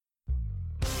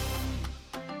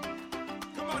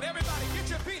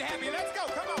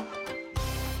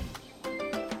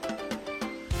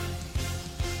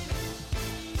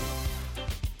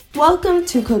Welcome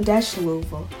to Kodesh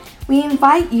Louisville. We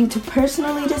invite you to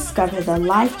personally discover the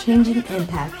life-changing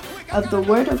impact of the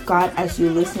Word of God as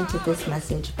you listen to this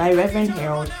message by Reverend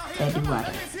Harold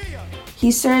Beduwada.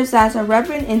 He serves as a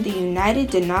reverend in the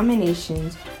United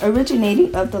Denominations,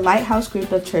 originating of the Lighthouse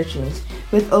Group of Churches,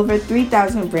 with over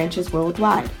 3,000 branches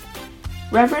worldwide.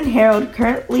 Reverend Harold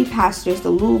currently pastors the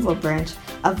Louisville branch,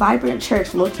 a vibrant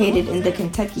church located in the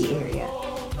Kentucky area.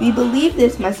 We believe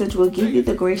this message will give you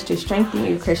the grace to strengthen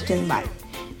your Christian life.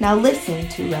 Now listen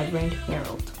to Reverend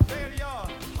Harold.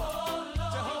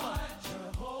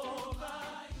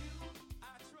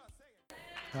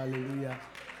 Hallelujah.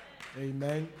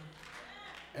 Amen.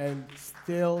 And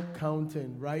still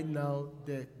counting. Right now,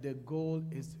 the goal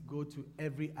is to go to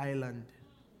every island.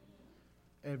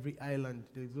 Every island.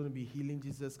 There's going to be Healing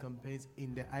Jesus campaigns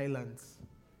in the islands.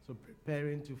 So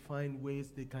preparing to find ways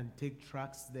they can take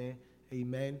tracks there.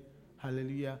 Amen.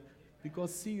 Hallelujah.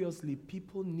 Because seriously,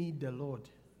 people need the Lord.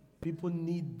 People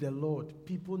need the Lord.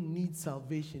 People need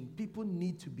salvation. People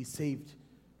need to be saved.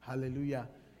 Hallelujah.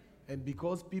 And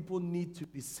because people need to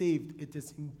be saved, it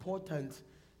is important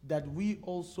that we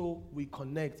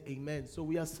connect. Amen. So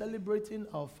we are celebrating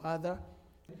our Father.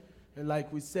 And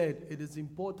like we said, it is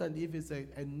important if it's a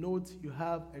note, you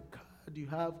have a card, you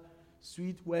have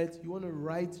sweet words, you want to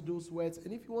write those words.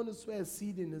 And if you want to sow a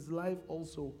seed in his life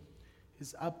also,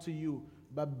 it's up to you.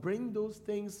 But bring those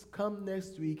things, come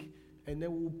next week, and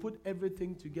then we'll put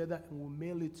everything together and we'll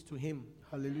mail it to him.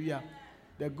 Hallelujah.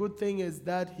 The good thing is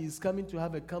that he's coming to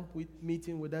have a camp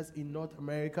meeting with us in North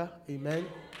America. Amen.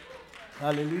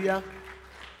 Hallelujah.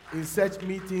 In such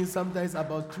meetings, sometimes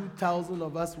about 2,000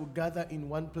 of us will gather in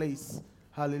one place.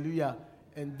 Hallelujah.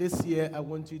 And this year, I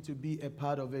want you to be a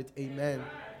part of it. Amen.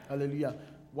 Hallelujah.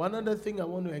 One other thing I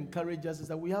want to encourage us is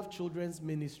that we have children's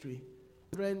ministry.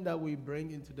 Children that we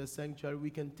bring into the sanctuary, we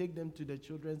can take them to the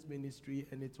children's ministry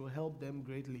and it will help them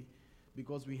greatly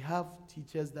because we have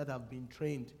teachers that have been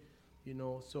trained,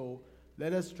 So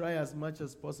let us try as much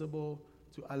as possible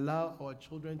to allow our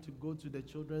children to go to the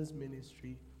children's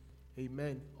ministry.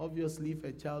 Amen. Obviously, if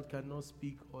a child cannot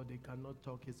speak or they cannot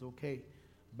talk, it's okay.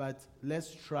 But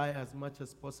let's try as much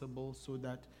as possible so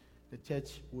that the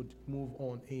church would move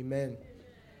on. Amen.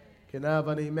 Can I have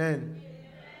an amen?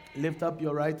 Lift up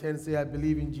your right hand and say, I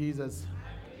believe in Jesus.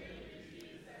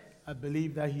 I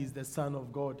believe that he's the Son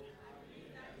of God.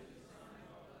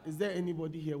 Is there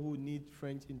anybody here who needs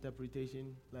French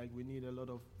interpretation? Like we need a lot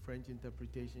of French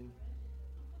interpretation.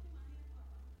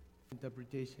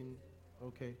 Interpretation.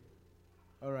 Okay.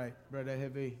 All right. Brother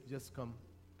Heve, just come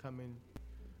in.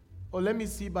 Oh, let me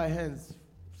see by hands.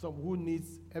 Some who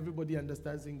needs, everybody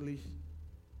understands English.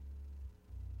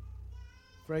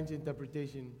 French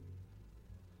interpretation.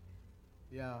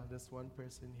 Yeah, there's one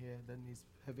person here that needs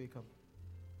Heve, come.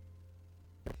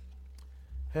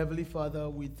 Heavenly Father,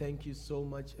 we thank you so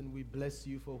much and we bless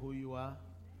you for who you are.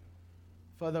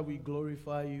 Father, we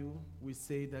glorify you. We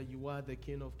say that you are the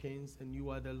King of Kings and you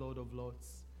are the Lord of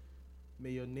Lords. May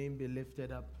your name be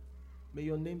lifted up. May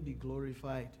your name be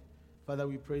glorified. Father,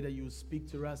 we pray that you speak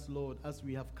to us, Lord, as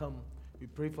we have come. We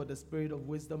pray for the spirit of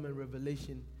wisdom and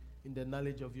revelation in the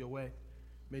knowledge of your word.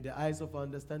 May the eyes of our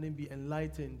understanding be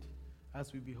enlightened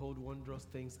as we behold wondrous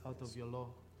things out of your law.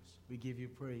 We give you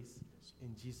praise.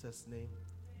 In Jesus' name,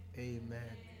 amen.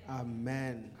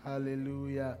 Amen.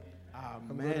 Hallelujah. Amen.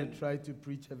 I'm going to try to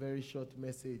preach a very short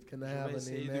message. Can I have an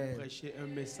amen? De prêcher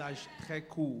un message très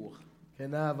court.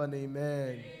 Can I have an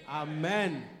amen?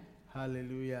 Amen.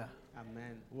 Hallelujah.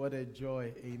 Amen. What a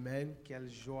joy. Amen. Quelle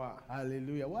joie.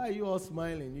 Hallelujah. Why are you all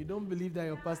smiling? You don't believe that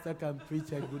your pastor can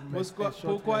preach a good message?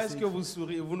 Pourquoi est-ce que vous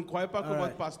souriez? Vous ne croyez pas que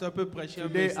votre pasteur peut prêcher un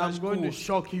message I'm going to court?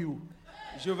 shock you.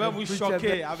 Je vais vous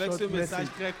choquer avec ce message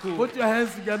très court. Put your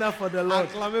hands together for the Lord.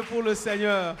 Acclamez pour le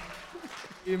Seigneur.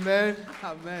 Amen.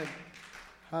 Amen.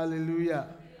 Hallelujah.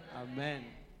 Amen.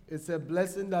 It's a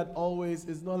blessing that always,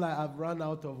 it's not like I've run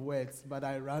out of words, but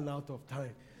I ran out of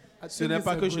time. Ce n'est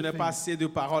pas que je n'ai pas assez de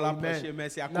paroles à prêcher, mais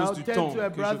c'est à cause du temps Now turn to a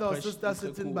que je brother or prêche sister très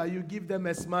sitting court. by you, give them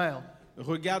a smile.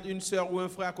 Regarde une sœur ou un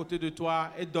frère à côté de toi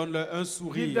et donne-leur un Give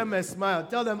sourire. them a smile.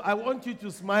 Tell them, I want you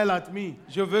to smile at me.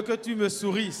 Je veux que tu me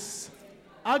sourisses.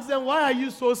 Ask them, why are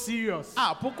you so serious?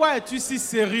 Ah, pourquoi es-tu si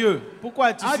sérieux? Pourquoi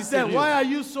es-tu si Ask them, sérieux? why are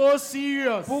you so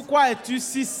serious? Pourquoi es-tu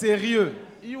si sérieux?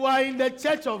 You are in the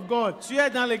church of God. Tu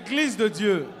es dans l'église de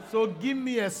Dieu. So give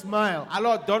me a smile.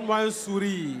 Alors donne-moi un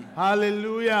sourire.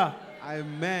 Hallelujah.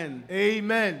 Amen.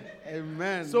 Amen.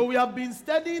 Amen. So we have been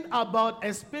studying about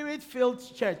a spirit-filled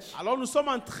church. Alors nous sommes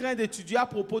en train d'étudier à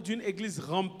propos d'une église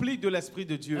remplie de l'Esprit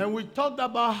de Dieu. And we talked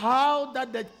about how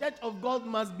that the church of God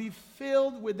must be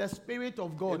filled with the Spirit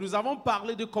of Et God. nous avons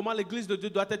parlé de comment l'église de Dieu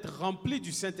doit être remplie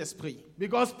du Saint-Esprit.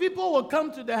 Because people will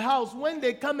come to the house when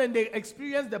they come and they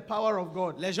experience the power of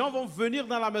God. Les gens vont venir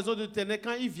dans la maison de Ténèbres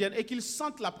quand ils viennent et qu'ils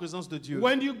sentent la présence de Dieu.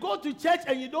 When you go to church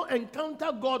and you don't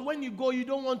encounter God, when you go, you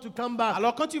don't want to come back.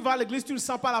 Alors quand tu vas à l'église, tu ne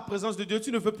sens pas la présence de Dieu,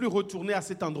 tu ne veux plus retourner à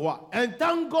cet endroit. And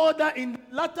thank God that in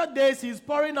latter days He's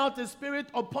pouring out His Spirit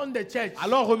upon the church.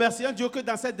 Alors remercions Dieu que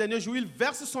dans ces derniers jours, il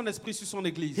verse son esprit sur son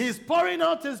église. He's pouring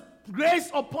out His grace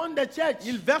upon the church.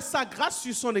 Il verse sa grâce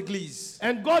sur son église.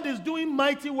 And God is doing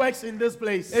mighty works in this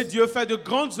place. Et Dieu fait de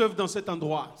grandes œuvres dans cet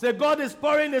endroit. So God is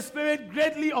pouring His Spirit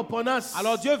greatly upon us.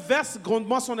 Alors Dieu verse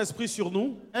grandement son esprit sur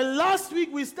nous. And last week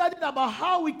we studied about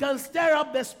how we can stir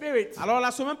up the Spirit. Alors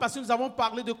la semaine passée, nous avons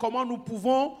parlé de comment nous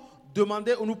pouvons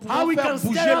demander ou nous How pouvons we faire can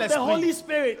bouger stir up the Holy l'esprit.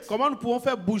 Spirit. Comment nous pouvons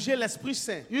faire bouger l'Esprit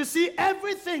Saint. You see,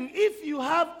 everything, if you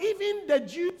have even the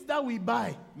juice that we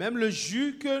buy, Même le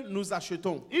jus que nous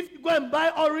achetons. if you go and buy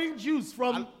orange juice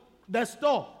from the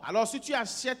store Alors si tu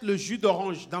achètes le jus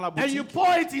d'orange dans la and you boutique pour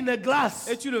it in a glass,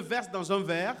 et tu le verses dans un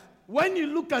verre, when you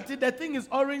look at it, the thing is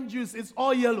orange juice, it's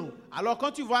all yellow. alors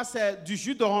quand tu vois c'est du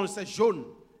jus d'orange, c'est jaune.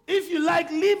 If you like,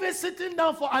 leave it sitting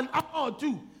down for an hour or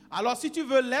two. Alors si tu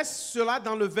veux, laisse cela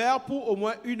dans le verre pour au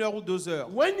moins 1 heure ou 2 heures.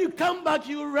 When you come back,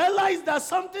 you realize that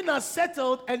something has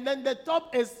settled and then the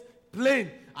top is plain.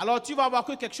 Alors tu vas voir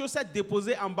que quelque chose s'est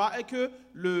déposé en bas et que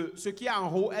ce qui est en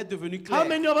haut est devenu How clair.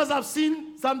 many of us have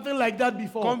seen something like that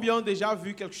before? Combien ont déjà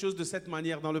vu quelque chose de cette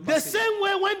manière dans le The passé? same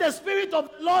way when the Spirit of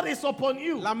the Lord is upon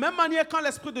you La même manière quand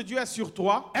l'Esprit de Dieu est sur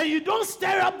toi and you don't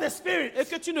stir up the Spirit, et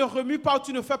que tu ne remues pas ou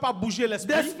tu ne fais pas bouger the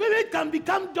l'Esprit, Spirit can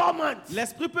become dormant.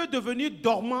 l'Esprit peut devenir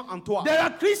dormant en toi. There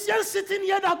are Christians sitting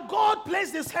here that God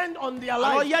placed His hand on their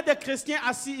Alors il y life. a des chrétiens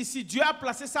assis ici, Dieu a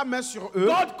placé sa main sur eux.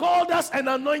 God called us and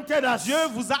anointed us. Dieu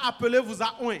vous a appelé, vous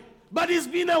a oint. But it's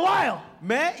been a while.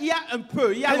 Mais il y a un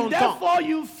peu, il y a And longtemps. therefore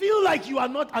you feel like you are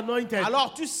not anointed.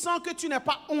 Alors tu sens que tu n'es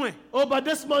pas oint. Oh, but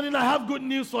this morning I have good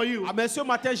news for you. Ah mais ce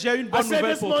matin j'ai une I bonne said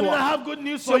nouvelle this pour morning I toi. have good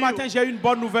news Ce for matin you. j'ai une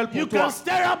bonne nouvelle You pour toi. can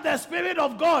stir up the Spirit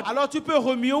of God. Alors tu peux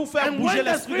remuer ou faire And bouger when the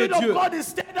l'Esprit Spirit de of Dieu. God is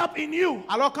stirred up in you,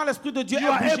 Alors quand l'Esprit de Dieu you est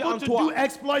are bougé en able to do toi,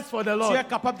 exploits for the tu es Lord.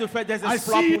 capable de faire des I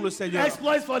exploits see pour le Seigneur.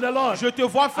 exploits for the Lord. Je te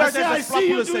vois I faire des say, I exploits see pour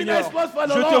you le doing Seigneur. exploits for the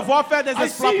Je te Lord. vois faire des I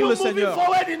exploits see pour you le moving Seigneur.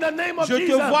 forward in the name of Je te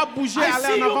Jesus. vois bouger, I aller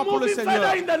see en you avant pour le moving Seigneur.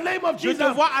 further in the name of Je Jesus.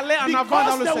 te vois aller en avant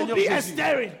dans Because le there will Seigneur be a Jésus.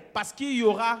 stirring. Parce qu'il y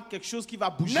aura quelque chose qui va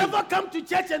bouger. Never come to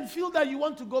church and feel that you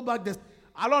want to go back there.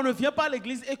 Alors ne viens pas à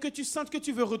l'église et que tu sentes que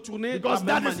tu veux retourner de la Because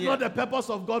même that is manière. not the purpose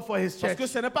of God for His Parce church. que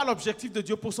ce n'est pas l'objectif de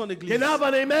Dieu pour son église. Can I have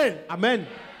an amen? Amen.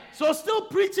 So still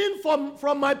preaching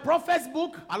from my prophet's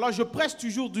book, Alors je prêche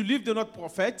toujours du livre de notre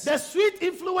prophète. the sweet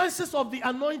influences of the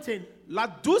anointing. La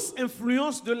douce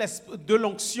influence de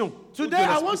l'onction. ou de Today I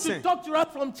l'Esprit want to Saint. talk to us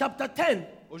from chapter 10.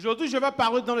 Aujourd'hui, je vais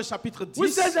parler dans le chapitre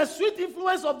Which 10. says the sweet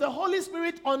influence of the Holy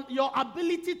Spirit on your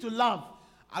ability to love.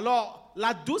 Alors,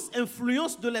 la douce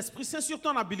influence de l'Esprit Saint sur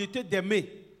ton habilité d'aimer.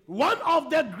 One of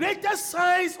the greatest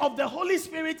signs of the Holy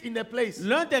Spirit in a place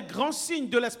L'un des grands signes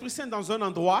de l'Esprit Saint dans un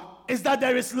endroit, is that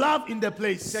there is love in the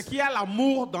place. c'est qu'il y a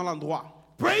l'amour dans l'endroit.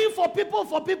 Praying for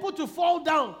people to fall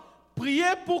down. Prier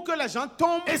pour que les gens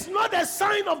tombent, It's not a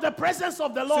sign of the presence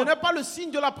of the ce Lord. n'est pas le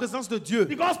signe de la présence de Dieu.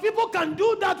 Because people can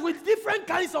do that with different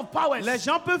kinds of powers. Les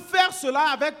gens peuvent faire cela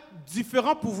avec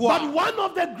différents pouvoirs. But one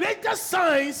of the greatest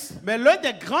signs Mais l'un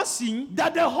des grands signes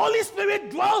that the Holy Spirit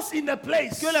dwells in a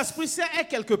place, que l'Esprit Saint est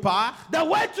quelque part, that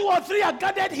where 2 or 3 are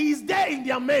gathered, He is there in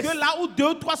their midst, que là où 2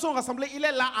 ou 3 sont rassemblés, il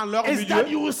est là en leur is that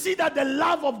milieu. you will see that the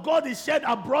love of God is shed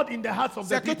abroad in the hearts of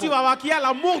the C'est que tu people. vas voir qu'il y a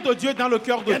l'amour de Dieu dans le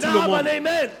cœur de Can I tout le have an monde.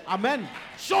 amen? Amen.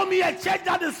 Show me a church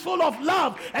that is full of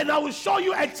love, and I will show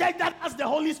you a church that has the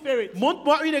Holy Spirit.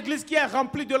 Montre-moi une église qui est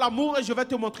remplie de l'amour et je vais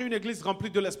te montrer une église remplie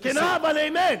de l'Esprit Can I Saint. have an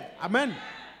amen? Amen.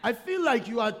 I feel like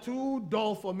you are too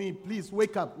dull for me. Please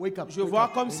wake up, wake up. Je wake vois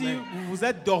up. comme si Amen. vous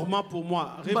êtes dormant pour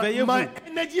moi. My Réveillez-vous.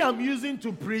 energy I'm using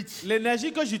to preach,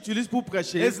 L'énergie que j'utilise pour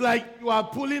prêcher, it's like you are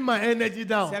pulling my energy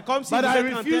down. c'est comme si But vous I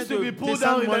êtes en refuse train to de be pulled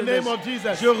down descendre in mon the name énergie. of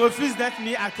Jesus. Je refuse d'être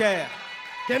mis à terre.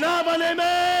 Can I have an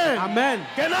amen? Amen.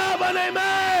 Can I have an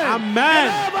amen? Amen. Can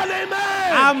I have an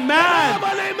amen? Amen. Can I have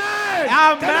an amen?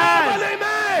 Amen. Can I have an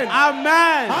amen?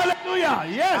 Amen. Hallelujah.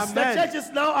 Yes, Amen. the church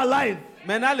is now alive.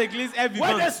 Maintenant, l'église est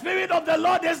Where the vivante. Spirit of the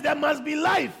Lord is, there must be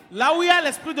life. Là où il y a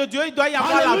l'Esprit de Dieu, il doit y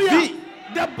avoir la Hallelujah. vie.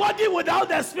 The body without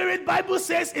the Spirit, Bible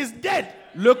says, is dead.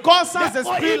 Le corps sans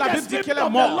Therefore, esprit, if la the Bible dit Spirit qu'il est of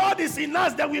the mort. Lord is in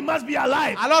us, then we must be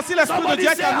alive. Alors si l'Esprit de Somebody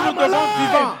Dieu est say, en nous, I'm nous devons alive.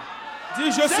 vivants. Dis,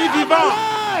 je Say, suis I'm vivant.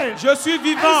 alive. Je suis And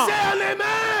vivant. say an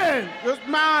amen. Amen.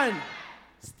 Man.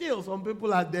 Still, some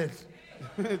people are dead.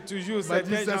 Toujours, But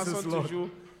certains gens Jesus sont is Lord. toujours.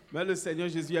 Mais le Seigneur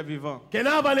Jésus est vivant. Can I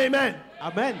have an amen?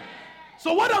 Amen.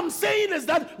 So what I'm saying is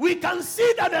that we can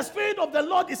see that the Spirit of the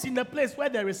Lord is in a place where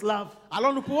there is love.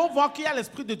 Alors nous pouvons voir qu'il y a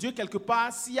l'Esprit de Dieu quelque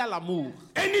part s'il y a l'amour.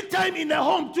 Anytime in a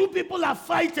home, two people are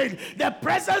fighting, the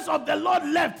presence of the Lord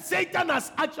left, Satan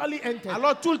has actually entered.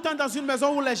 Alors tout le temps dans une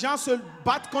maison où les gens se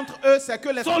battent contre eux, c'est que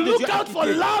So l'Esprit de look Dieu a out for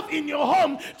quitté. love in your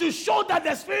home to show that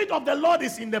the Spirit of the Lord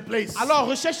is in the place. Alors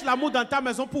recherche l'amour dans ta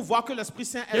maison pour voir que l'Esprit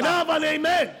Saint est Can I là. have an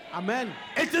amen? Amen.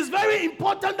 It is very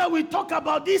important that we talk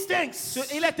about these things.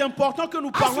 Il est important que nous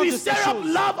As parlons we de ces stir up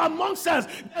choses. love amongst us,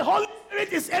 the Holy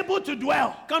Spirit is able to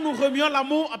dwell. Quand nous remuons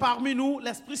l'amour parmi nous,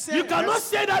 l'Esprit Saint You cannot reste.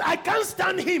 say that I can't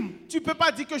stand him. Tu peux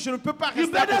pas dire que je ne peux pas You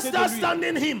rester à better côté start de lui.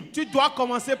 standing him. Tu dois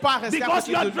commencer par rester à Because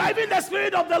côté you are de lui. driving the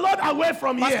Spirit of the Lord away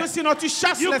from Parce here. que sinon tu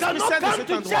chasses You l'Esprit cannot Saint de come cet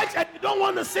to endroit. church and you don't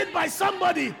want to sit by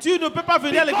somebody. Tu ne peux pas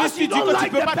venir à l'église, Because tu you dis don't que tu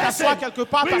like ne peux the pas t'asseoir person. quelque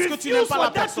part We parce que tu n'aimes refuse pas for la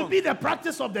that to personne. be the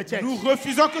practice of the church. Nous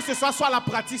refusons que ce soit la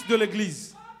pratique de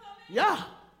l'église. Yeah.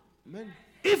 Amen.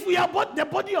 If we are the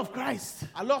body of Christ,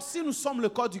 Alors si nous sommes le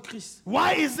corps du Christ,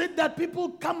 why is it that people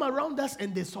come around us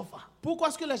and they suffer? pourquoi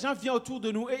est-ce que les gens viennent autour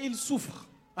de nous et ils souffrent?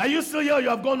 Are you still here? You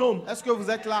have gone home. Est-ce que vous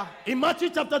êtes là? In Matthew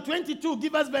chapter 22,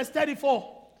 give us verse 34.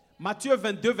 Matthieu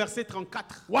 22, verset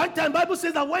 34. One time, Bible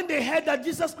says that when they heard that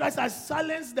Jesus Christ has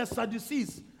silenced the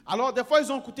Sadducees, Alors des fois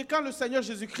ils ont écouté quand le Seigneur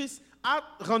Jésus-Christ a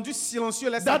rendu silencieux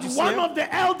les that one Sadducéens. of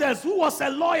the elders who was a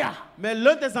lawyer, Mais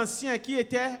l'un des anciens qui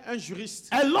était un juriste,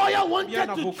 a lawyer wanted Bien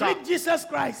to avocat. trick Jesus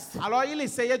Christ. alors il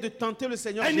essayait de tenter le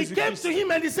Seigneur And he came Jésus-Christ. to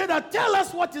him and he said that tell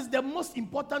us what is the most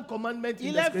important commandment in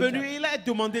Il the est scripture. venu, il a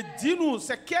demandé, dis-nous,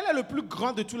 c'est quel est le plus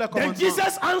grand de tous les Then commandements?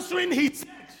 Jesus answering, he said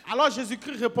Alors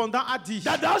Jésus-Christ répondant a dit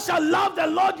that thou shalt love the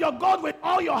Lord your God with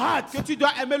all your heart, que tu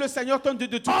dois aimer le Seigneur ton Dieu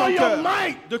de tout all ton your cœur,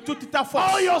 mind, de toute ta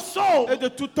force all your soul, et de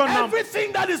toute ton âme.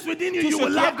 everything that is within you, Tout you ce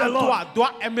will qui est love the en Lord. toi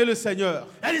doit aimer le Seigneur.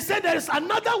 And he said there is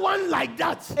another one like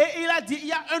that, Et il a dit, il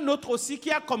y a un autre aussi qui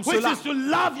est comme which cela, is to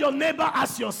love your neighbor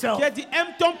as yourself. qui a dit,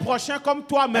 aime ton prochain comme And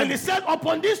toi-même. he said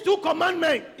upon these two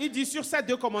commandments, Il dit sur ces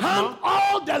deux hang commandements,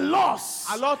 all the laws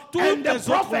alors toutes and les the autres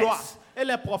lois prophets. et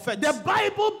les prophètes. The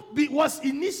Bible was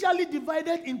initially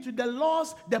divided into the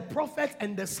laws, the prophets,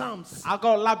 and the Psalms.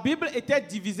 Alors la Bible était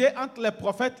divisée entre les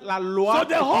prophètes, la loi So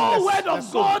et the whole les word of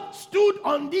psaumes. God stood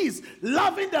on this,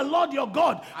 loving the Lord your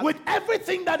God with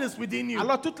everything that is within you.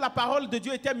 Alors toute la parole de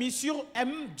Dieu était mise sur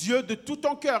aime Dieu de tout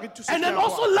ton cœur et tout ce qui And est then en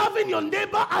also toi. loving your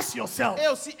neighbor as yourself. Et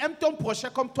aussi aime ton prochain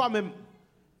comme toi-même.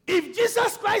 If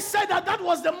Jesus Christ said that that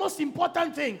was the most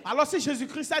important thing, Alors si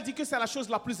Jésus-Christ a dit que c'est la chose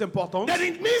la plus importante, then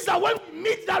it means that when we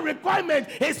meet that requirement,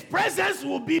 His presence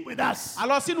will be with us.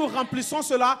 alors si nous remplissons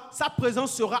cela, sa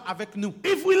présence sera avec nous.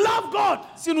 If we love God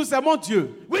Si nous aimons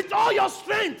Dieu with all your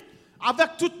strength,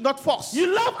 avec toute notre force, you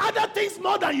love other things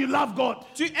more than you love God.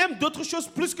 tu aimes d'autres choses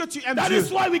plus que tu aimes That Dieu.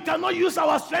 is why we cannot use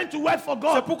our strength to work for C'est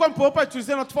God. pourquoi nous ne pouvons pas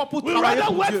utiliser notre force pour We travailler rather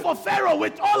pour work Dieu. for Pharaoh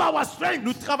with all our strength.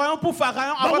 Nous travaillons pour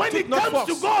Pharaon But when avec it toute notre comes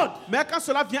to force. God, Mais quand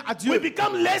cela vient à we Dieu,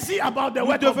 become lazy about the nous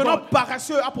work of devenons God.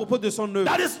 paresseux à propos de son œuvre.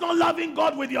 That is not loving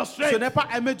God with your Ce strength. n'est pas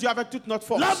aimer Dieu avec toute notre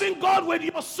force. Loving God with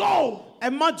your soul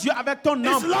Aimant Dieu avec ton is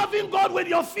âme. loving God with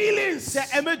your feelings.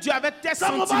 C'est aimer Dieu avec tes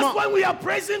Some of sentiments. us, when we are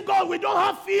praising God, we don't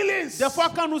have feelings. Des fois,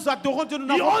 quand nous adorons Dieu, nous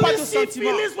You n'avons pas only de see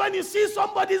sentiments. feelings when you see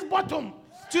somebody's bottom.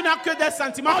 Tu n'as que des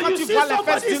sentiments Or quand you tu see vois les fesses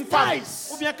somebody's d'une femme. thighs.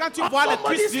 Ou bien quand tu Or vois les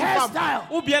somebody's cuisses d'une femme. hairstyle.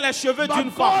 Ou bien les cheveux d'une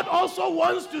But femme. God also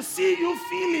wants to see you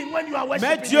feeling when you are Mais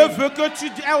worshiping Dieu Him. veut que tu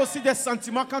aies aussi des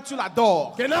sentiments quand tu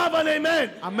l'adores. Can I have an amen?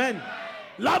 Amen.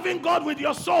 Loving God with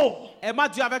your soul. Aimant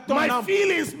Dieu avec ton My âme.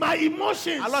 feelings, my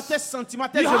emotions. Alors tes sentiments,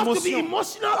 tes You have to be émotions.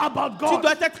 emotional about Tu God.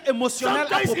 dois être émotionnel à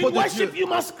Sometimes propos in de Dieu. worship you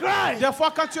must cry. Des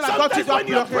fois, quand tu l'adores, tu Sometimes dois when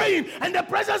you're pleurer. praying and the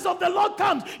presence of the Lord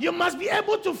comes, you must be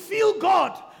able to feel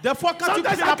God. Des fois, quand tu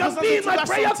Sometimes pries I la can présence be de in Dieu, my tu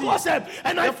prayer vas sentir. closet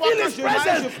and I Des fois, feel quand His je vais,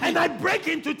 presence je prie. and I break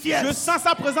into Je tears. sens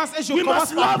sa présence et je We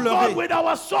commence must à love God pleurer. with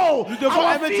our soul, Nous devons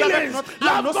our aimer Dieu avec feelings. notre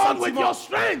âme, Love nos God with sentiments. your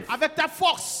strength. Avec ta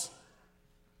force.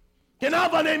 Can I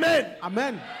have an amen?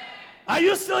 Amen. Are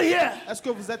you still here? Est-ce que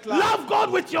vous êtes là? Love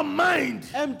God with your mind.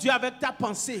 Aime Dieu avec ta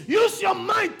pensée. Use your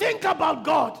mind. Think about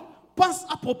God. Pense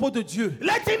à propos de Dieu.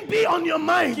 Let Him be on your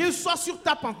mind. Qu'il soit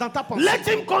dans ta pensée. Let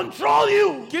Him control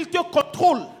you. Qu'il te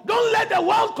contrôle. Don't let the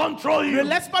world control Ne you.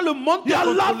 laisse pas le monde te You are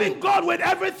contrôler. loving God with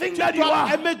everything Tu that you dois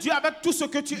are. aimer Dieu avec tout ce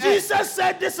que tu es. Jesus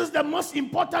said this is the most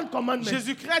important commandment.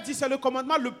 Jésus-Christ a dit c'est le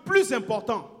commandement le plus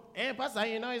important. Hey, Pastor,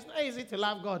 you know it's not easy to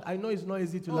love God. I know it's not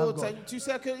easy to Oh, love God. tu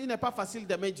sais qu'il n'est pas facile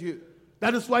d'aimer Dieu.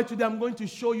 That is why today I'm going to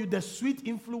show you the sweet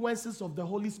influences of the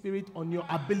Holy Spirit on your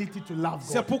ability to love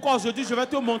C'est God. pourquoi aujourd'hui je vais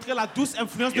te montrer la douce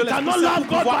influence de You l'Esprit cannot Saint love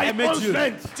pour God pouvoir by aimer your own Dieu.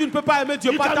 strength. Tu ne peux pas aimer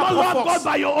Dieu You par ta cannot propre love force.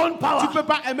 God by your own Tu power. ne peux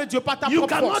pas aimer Dieu par ta You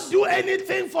propre cannot force. do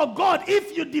anything for God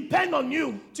if you depend on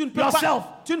you Tu ne peux yourself.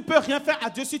 pas, tu ne peux rien faire à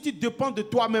Dieu si tu dépends de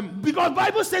toi-même. Because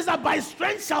Bible says that by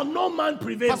strength shall no man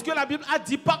prevail. Parce que la Bible a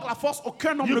dit par la force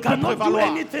aucun homme You ne peut cannot do prévaloir.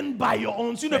 anything by your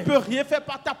own Tu ne strength. peux rien faire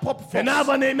par ta propre Can I have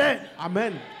force. an amen?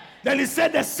 Amen. Then he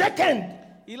said the second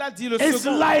Il a dit le is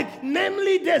second. like,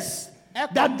 namely this,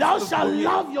 Est that comme thou le shalt premier.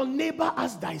 love your neighbor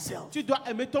as thyself. Tu dois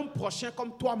aimer ton prochain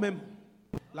comme toi-même.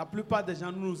 La plupart des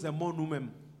gens, nous nous aimons nous-mêmes.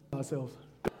 Ourselves.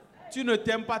 Tu ne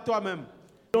t'aimes pas toi-même.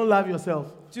 Don't love yourself.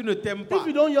 Tu ne t'aimes pas. If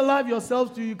you don't love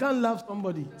yourself too, you can't love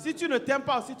somebody. Si tu ne t'aimes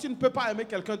pas aussi, tu ne peux pas aimer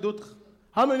quelqu'un d'autre.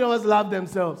 How many of us love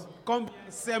themselves? Combien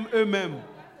s'aiment eux-mêmes?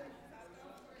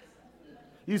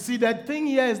 You see, that thing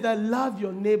here is that love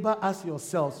your neighbor as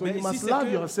yourself. So Mais you ici, must c'est love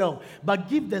que- yourself, but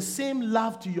give the same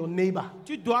love to your neighbor.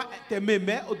 Tu dois t'aimer,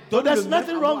 mais So donne there's le même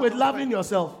nothing amour wrong à with ton loving frère.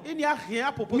 yourself. Il n'y a rien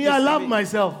à propos Me, de I love s'aimer.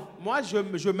 myself. Moi,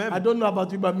 je m'aime. I don't know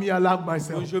about you, but me, I love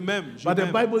myself. Oui, je m'aime. Je But the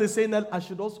m'aime. Bible is saying that I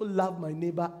should also love my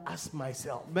neighbor as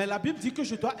myself. Mais la Bible dit que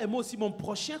je dois aimer aussi mon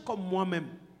prochain comme moi-même.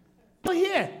 So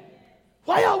here,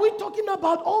 why are we talking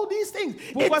about all these things?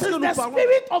 Pourquoi It est-ce is que nous the parlons-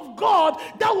 Spirit of God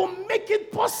that will make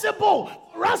it possible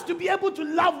for us to be able to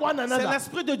love one C'est another.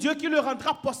 l'Esprit de Dieu qui le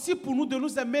rendra possible pour nous de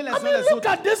nous aimer les I uns mean, les look autres.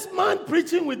 at this man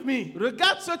preaching with me.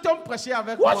 Regarde cet homme prêcher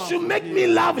avec What moi. should make me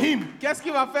love him? Qu'est-ce qui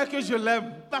va faire que je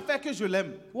l'aime? Va faire que je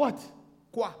l'aime. What?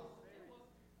 Quoi?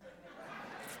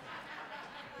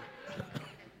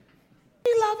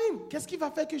 Me love him. Qu'est-ce qui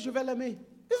va faire que je vais l'aimer?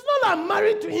 It's not that I'm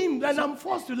married to him, then I'm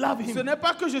forced to love Ce him. n'est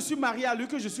pas que je suis marié à lui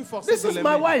que je suis forcé This de is l'aimer.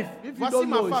 my wife. If you Voici don't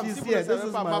ma know, femme. she's Si vous here. ne This savez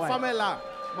is pas, my ma wife. femme est là.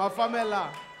 Ma femme est là.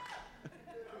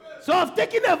 So I've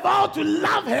taken a vow to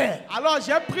love her. Alors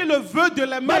j'ai pris le vœu de But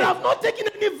l'aimer. I've not taken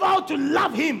any vow to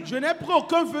love him. Je n'ai pris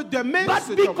aucun vœu d'aimer But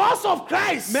cet homme. because of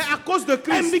Christ, Mais à cause de and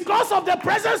Christ, because of the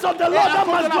presence of the et Lord à that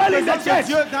cause de must la dwell in the présence de church,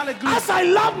 Dieu dans l'église, as I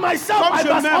love myself, comme I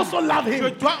je must also love m'aime, je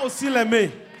him. dois aussi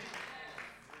l'aimer.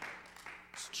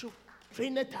 It's true.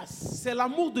 Trinitas. C'est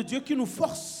l'amour de Dieu qui nous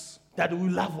force, That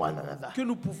we love one another. que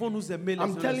nous pouvons nous aimer les uns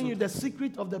I'm les telling you, autres. the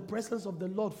secret of the presence of the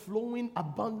Lord flowing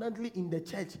abundantly in the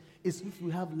church is if we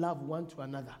have love one to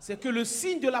another. C'est que le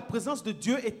signe de la présence de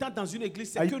Dieu étant dans une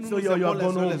église, c'est Are que you- nous so nous you are aimons les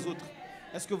gone uns home? les autres.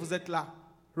 Est-ce que vous êtes là?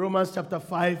 Romans chapter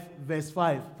 5, verse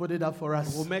 5. Put it up for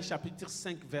us. Romains chapitre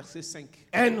 5, verset 5.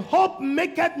 And hope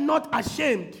maketh not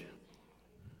ashamed,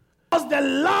 because the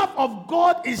love of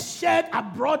God is shed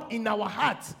abroad in our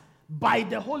hearts by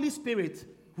the Holy Spirit,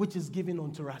 which is given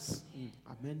unto us.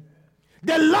 Amen.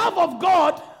 The love of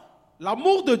God,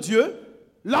 L'amour de Dieu,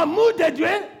 l'amour de Dieu,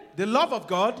 the love of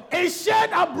God, is shed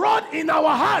abroad in our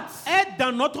hearts est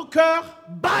dans notre cœur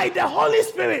by the Holy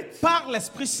Spirit. par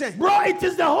l'Esprit Saint. Bro, it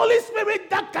is the Holy Spirit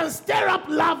that can stir up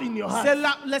love in your heart. C'est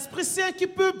l'Esprit Saint qui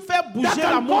peut faire That bouger can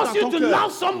l'amour cause dans you ton to cœur.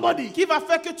 love somebody Qui va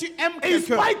faire que tu aimes in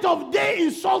quelqu'un spite of they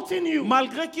insulting you.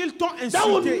 malgré qu'ils t'ont That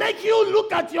will insulté. make you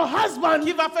look at your husband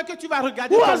Qui va faire que tu vas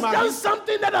regarder who ton has mari done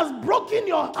something that has broken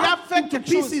your qui a heart fait into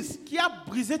quelque chose, pieces qui a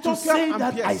brisé to ton say cœur en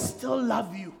that I pièces. still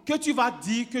love you Que tu vas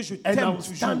dire que je and I t'aime will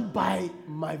toujours stand by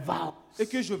my vow. et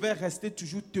que je vais rester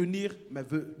toujours tenir mes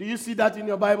vœux. Do you see that in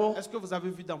your Bible? Est-ce que vous avez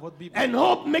vu dans votre Bible? And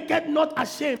hope maketh not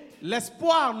ashamed,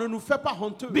 L'espoir ne nous fait pas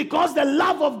honteux. because the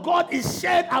love of God is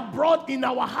shed abroad in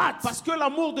our hearts Parce que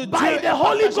l'amour de Dieu by est the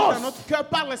Holy partagé dans Ghost. notre cœur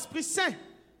par l'Esprit Saint.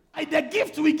 by the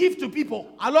gift we give to people.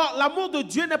 Alors, l'amour de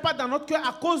Dieu n'est pas dans notre cœur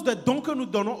à cause des dons que nous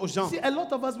donnons aux gens. See, a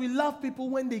lot of us, we love people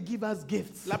when they give us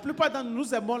gifts. La plupart d'entre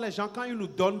nous aimons les gens quand ils nous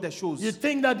donnent des choses. You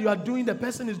think that you are doing, the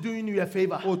person is doing you a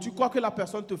favor. Oh, tu crois que la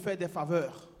personne te fait des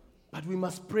faveurs. But we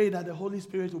must pray that the Holy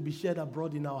Spirit will be shed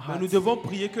abroad in our Mais nous hearts. devons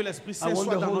prier que l'Esprit I Saint want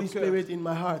soit the dans Holy notre cœur. Spirit in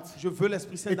my heart. Je veux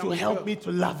l'Esprit Saint It dans will mon help cœur. me to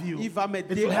love you. Il va It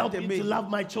m'aider will à help me t'aimer. to love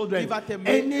my children. Il va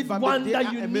t'aimer, il va Anyone m'aider that à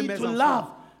you aimer need mes to enfants. love.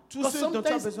 Tous Because ceux dont tu as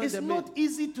sometimes besoin it's d'aimer. not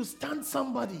easy to stand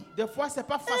somebody. Des fois, c'est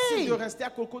pas facile Hey! de rester à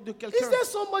côté de Is quelqu'un. there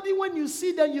somebody when you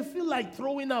see them you feel like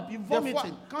throwing up, you Des fois,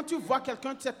 vomiting? quand tu vois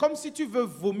quelqu'un, c'est comme si tu veux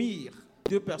vomir.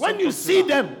 Deux personnes When you comme see cela.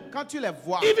 them, Quand tu les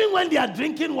vois, even when they are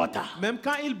drinking water, même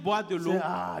quand ils boivent de l'eau,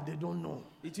 say, they don't know.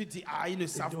 et tu dis, ah, ils ne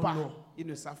savent don't pas. know. Ils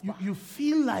ne savent You, pas. you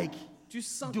feel like Tu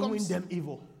sens comme doing si- them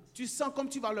evil. tu sens comme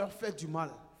tu vas leur faire du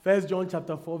mal. 1 John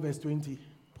chapter 4 verse 20.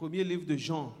 Premier livre de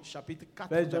Jean, chapitre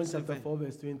 4, 1 John verset chapter 20. 4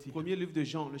 verse 20. Premier livre de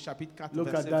Jean, le chapitre 4, Look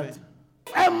at verset that. 20.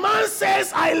 A man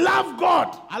says, I love God.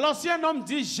 Alors si un homme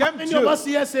dit j'aime Many Dieu, of us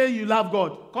here say you love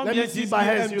God. Let combien me see disent by qu'ils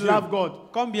hands aiment you Dieu? love God.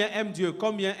 Combien aiment Dieu?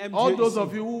 Combien aiment All Dieu those ici?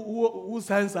 of you whose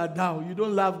hands are down, you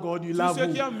don't love God, you Tous love ceux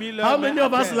who? qui ont mis leur How main many à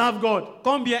of us terre. love God?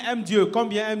 Combien aiment Dieu?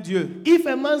 Combien aiment Dieu? If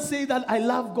a man says that I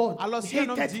love God, Alors si un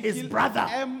homme hated dit his qu'il brother,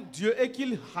 aime Dieu et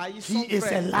qu'il haït son he is a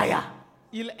frère, liar.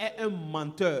 il est un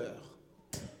menteur.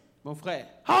 Mon frère,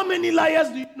 How many liars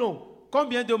do you know?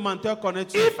 combien de menteurs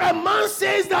connais-tu? If a man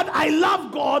says that I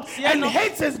love God Si un and homme-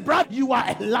 hates his brother, you are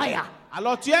a liar.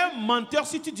 Alors tu es un menteur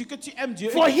si tu dis que tu aimes Dieu.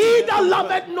 et For que tu he aimes that ton frère.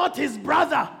 loveth not his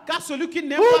brother, Car celui qui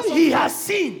n'aime pas whom son he frère, has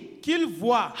seen, qu'il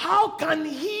voit, how can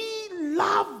he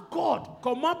love God?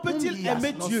 comment peut-il Whom he has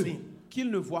aimer not Dieu seen. qu'il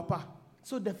ne voit pas?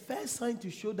 So the first sign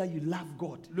to show that you love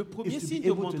God Le premier is to signe be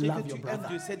de able to montrer love que your tu aimes brother.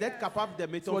 Dieu, c'est d'être capable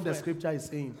d'aimer That's ton what the frère. scripture is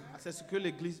saying. C'est ce que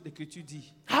l'Écriture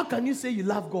dit. How can you say you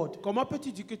love God Comment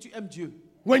peux-tu dire que tu aimes Dieu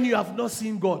when you have not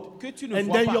seen God? que tu ne And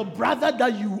vois then pas? your brother that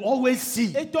you always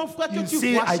see, Et ton frère que you tu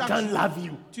say, vois I chaque can't jour, love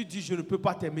you. tu dis je ne peux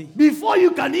pas t'aimer. Before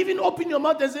you can even open your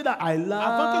mouth and say that I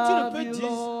Avant que tu love ne peux you, dire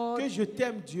Lord, que je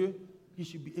t'aime Dieu, you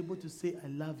should be able to say I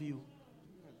love you.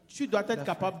 tu dois être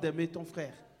capable d'aimer ton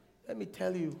frère. Let me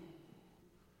tell you,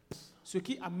 Ce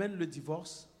qui amène le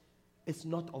divorce, it's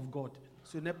not of God.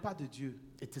 ce n'est pas de Dieu,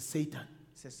 It is Satan.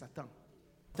 c'est Satan.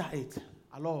 That's it.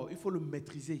 Alors, il faut le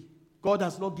maîtriser. God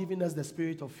has not given us the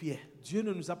spirit of fear. Dieu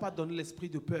ne nous a pas donné l'esprit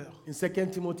de peur. In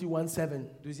 2 Timothy 1:7.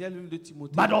 Deuxième livre de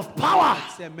Timothée. But of power,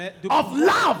 C'est mais de of pouvoir,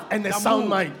 love and a sound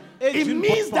d'amour mind. et It d'une means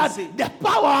bonne that pensée. the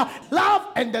power, love,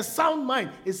 and the sound mind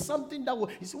is something that will.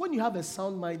 You see, when you have a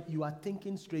sound mind, you are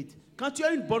thinking straight. Quand tu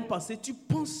as une bonne pensée, tu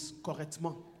penses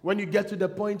correctement. When you get to the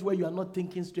point where you are not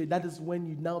thinking straight, that is when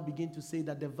you now begin to say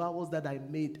that the vows that I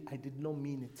made, I did not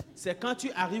mean it. C'est quand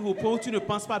tu arrives au point où tu ne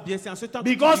penses pas bien. C'est en ce temps que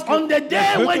tu Because dis que on the les day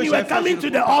vœux when que you j'ai were faits, coming je to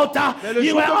ne the peux pas. altar, Mais le you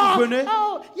jour were, que vous venez,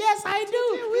 oh, yes, I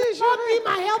do. Lord, be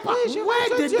my helper.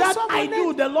 Where did that I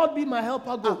do, the Lord be my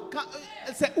helper, go?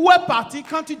 Où est parti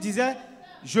quand tu disais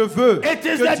je veux It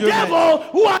is que the Dieu m'aide. devil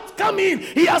who has come in.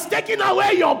 He has taken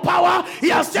away your power. He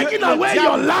has Dieu- taken le away diable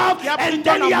your love. qui a pris And ton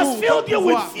then he has amour, filled ton you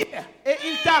with pouvoir. fear. Et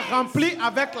il t'a rempli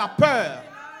avec la peur.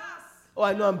 Oh,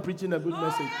 I know I'm preaching a good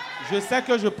message. Je sais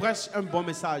que je prêche un bon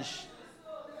message.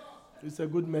 It's a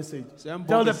good message. C'est un bon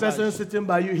Tell the message. person sitting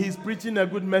by you, he's preaching a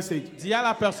good message. Dis à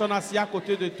la personne assise à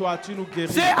côté de toi, tu nous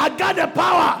guéris. Say, I got the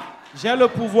power. J'ai le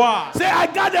pouvoir. Say, I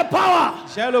got the power.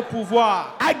 J'ai le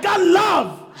pouvoir. I got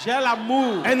love. J'ai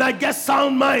l'amour. And I get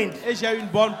sound mind. Et j'ai une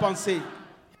bonne pensée.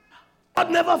 God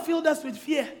never filled us with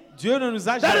fear. Dieu ne nous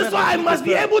a That jamais is why I remplis de must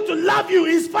be peur. able to love you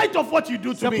in spite of what you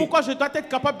do to C'est me. pourquoi je dois être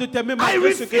capable de t'aimer I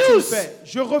malgré ce que tu me refuse. fais.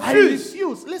 Je I refuse.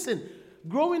 refuse. Listen,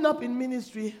 growing up in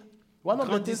ministry, one of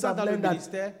the things Grandissant I've dans le learned that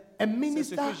ministère, a c'est ce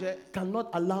minister que j'ai. cannot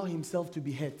allow himself to be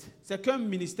hurt. C'est qu'un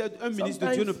ministre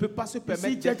de Dieu ne peut pas se you see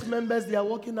permettre church d'être. members, they are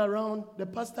walking around, the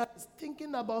pastor is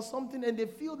thinking about something and they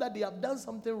feel that they have done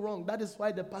something wrong. That is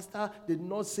why the pastor did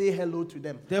not say hello to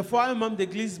them. Des fois, un membre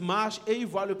d'église marche et il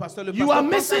voit le pasteur. Le You pasteur are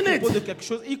pense à missing propos it. de quelque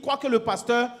chose. Il croit que le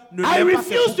pasteur ne I l'aime pas.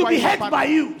 C'est refuse to pourquoi be il n'a hurt pas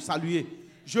by you. salué.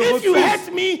 Je If you refuse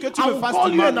hurt me, que tu I me will fasses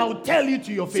call du you and mal. I will tell you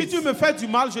to your Si face. tu me fais du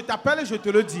mal, je t'appelle et je te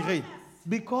le dirai.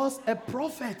 Because a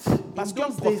prophet, Parce in qu'un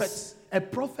those prophète, days, a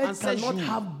prophet en ces cannot jours,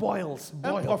 have boils.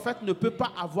 Un Boil. prophète ne peut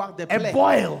pas avoir des A plaies.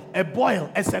 boil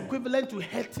is equivalent to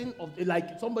hurting of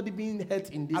like somebody being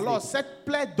hurt in this Alors, day. cette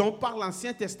plaie dont parle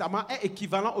l'Ancien Testament est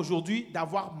équivalent aujourd'hui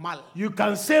d'avoir mal. You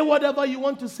can say whatever you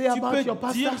want to say Tu about your peux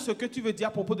pastor. dire ce que tu veux dire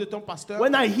à propos de ton pasteur.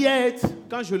 When I hear it,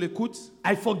 Quand je l'écoute,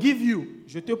 I forgive you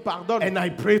je te pardonne and I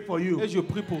pray for you. et je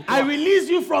prie pour I toi. release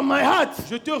you from my heart,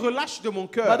 Je te relâche de mon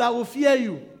but cœur, I will fear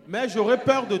you. mais j'aurai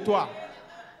peur de toi.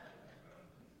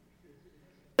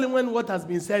 Only when what has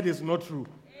been said is not true.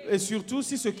 Et surtout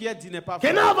si ce qui est dit n'est pas Can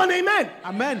I vrai. have an amen?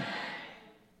 Amen.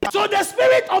 So the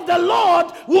Spirit of the Lord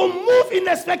will move in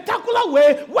a spectacular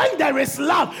way when there is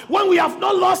love. When we have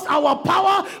not lost our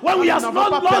power, when we have Nous n'avons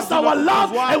not pas lost perdu our notre love,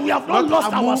 pouvoir, and we have not notre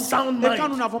lost amour. our sound Et quand nous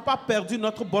mind. n'avons pas perdu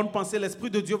notre bonne pensée,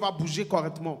 l'Esprit de Dieu va bouger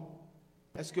correctement.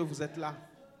 Est-ce que vous êtes là?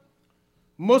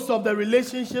 Most of the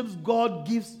relationships God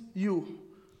gives you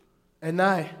and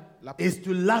I is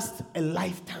to last a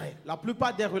lifetime. La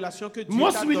plupart des relations que Dieu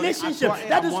Most t'a données à relationships, toi et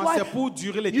that à is moi, why c'est pour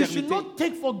durer you should l'éternité. not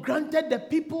take for granted the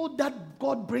people that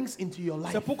God brings into your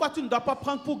life. C'est pourquoi tu ne dois pas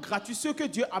prendre pour gratuit ce que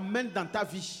Dieu amène dans ta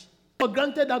vie. For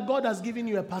granted that God has given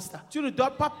you a pastor. Tu ne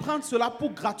dois pas prendre cela pour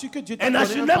gratuit que Dieu t'a And I donné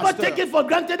should un never pasteur. take it for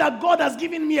granted that God has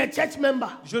given me a church member.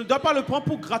 Je ne dois pas le prendre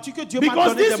pour gratuit que Dieu m'a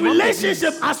Because donné these des membres d'église.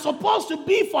 relationships are supposed to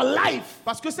be for life.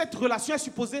 Parce que cette relation est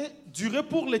supposée durer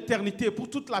pour l'éternité, pour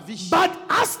toute la vie. But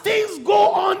as things go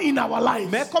on in our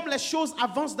lives, Mais comme les choses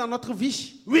avancent dans notre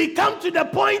vie, we come to the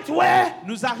point where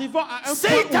nous arrivons à un point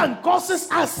Satan causes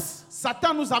us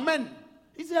Satan nous amène.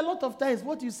 You see, a lot of times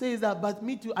what you say is that, but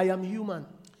me too, I am human.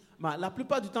 Mais la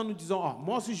plupart du temps, nous disons, oh,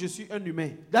 moi aussi je suis un humain.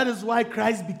 That is why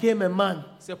Christ became a man.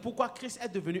 C'est pourquoi Christ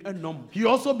est devenu un homme. He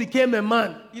also became a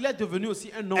man. Il est devenu aussi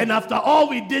un homme. And after all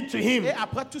we did to him Et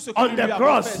après tout ce que on nous the lui avons fait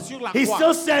cross, sur la he croix,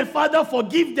 still said, Father,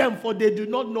 forgive them, for they do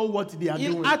not know what they are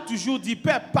il doing. a toujours dit,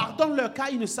 Père, pardonne-leur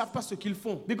car ils ne savent pas ce qu'ils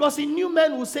font. Because he knew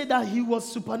men would say that he was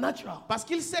supernatural. Parce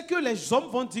qu'il sait que les hommes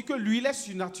vont dire que lui, il est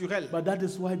surnaturel. But that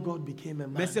is why God became a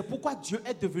Mais man. c'est pourquoi Dieu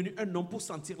est devenu un homme pour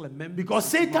sentir les mêmes Because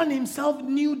sentiments. Satan himself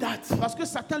knew that. Parce que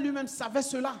Satan lui-même savait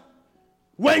cela.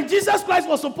 When Jesus Christ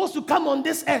was supposed to come on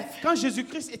this earth, Quand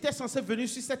Jésus-Christ était censé venir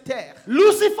sur cette terre,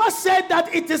 Lucifer said that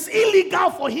it is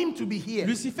illegal for him to be here.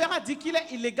 Lucifer a dit qu'il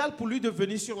est illégal pour lui de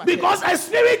venir sur la terre. Because a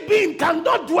spirit being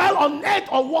cannot dwell on earth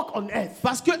or walk on earth.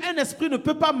 Parce qu'un esprit ne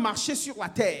peut pas marcher sur la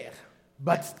terre.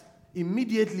 But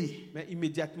immediately, Mais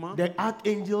immédiatement, the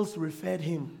archangels referred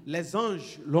him les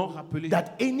anges l'ont rappelé.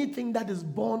 that anything that is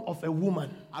born of a woman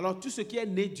Alors tout ce qui est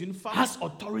né d'une femme has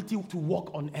authority to walk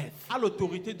on earth. a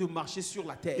l'autorité de marcher sur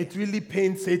la terre. It really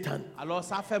pained Satan. Alors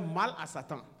ça a fait mal à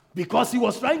Satan. Because he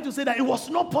was trying to say that it was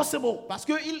not possible. Parce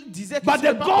qu'il disait que But ce the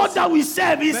n'est pas God possible. that we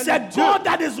serve is Mais a le Dieu- God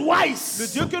that is Le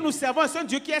wise. Dieu que nous servons est un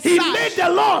Dieu qui est He made sage. the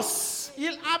laws. Il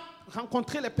a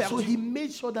rencontré les So perdus. he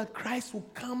made sure that Christ would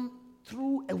come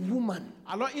through a woman,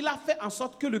 Alors il a fait en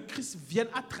sorte que le Christ vienne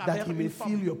à that travers he may une feel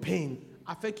femme your pain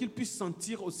afin qu'il puisse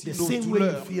sentir aussi the nos same way you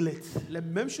douleurs. feel it. Les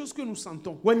mêmes choses que nous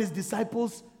sentons. When his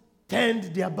disciples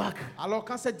turned their back, Alors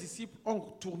quand ses disciples ont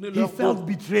tourné he leur felt dos,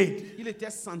 betrayed, il était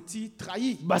senti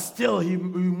trahi. but still he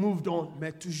moved on.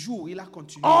 Mais toujours, il a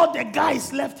continué. All the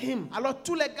guys left him. Alors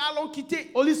tous les gars l'ont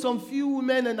quitté. Only some few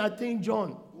women and I think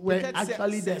John were Peut-être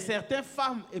actually there. certaines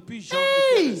femmes et puis Jean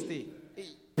Hey! étaient restés. Et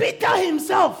Peter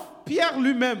himself, Pierre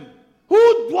lui-même, who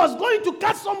was going to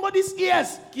cut somebody's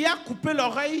ears, qui a coupé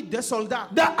l'oreille des soldats.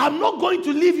 that I'm not going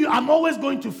to leave you, I'm always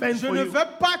going to fend Je for ne you. vais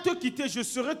pas te quitter, je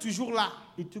serai toujours là.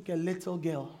 He took a little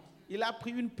girl Il a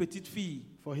pris une petite fille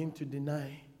for him to deny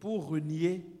pour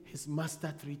renier his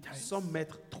master 3 times. son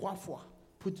maître 3 fois.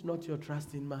 Put not your trust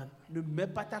in man, Ne mets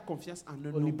pas ta confiance en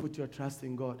un only homme. put your trust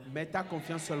in God. Mets ta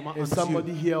confiance seulement en Is Dieu.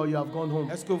 somebody here or you have gone home?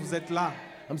 Est-ce que vous êtes là?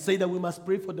 I'm saying that we must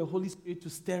pray for the Holy Spirit to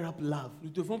stir up love. Nous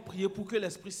devons prier pour que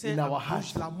l'Esprit Saint In our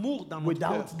accouche heart. l'amour dans notre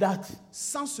cœur. Without that,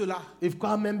 Sans cela, if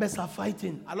choir members are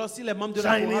fighting, alors si les membres de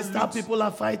la Chinese chorale star luttent, people are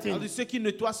alors fighting, ceux qui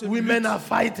nettoient se women are luttent,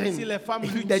 fighting si les femmes in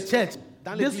luttent the church,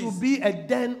 dans this l'église, will be a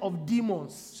den of demons,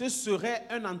 ce serait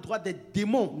un endroit des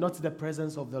démons, not the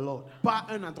presence of the Lord. pas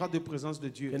un endroit de présence de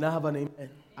Dieu. Can I have an amen?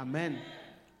 Amen.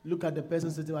 Look at the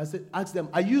person sitting. I said, ask them,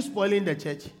 are you spoiling the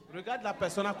church? Regarde la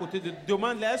personne à côté de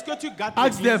demande-lui, est-ce que tu gâtes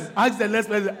Ask them, l'église? ask the next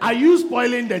person, are you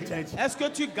spoiling the church? Est-ce que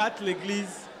tu gâtes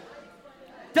l'église?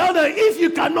 Tell them, if you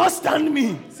cannot stand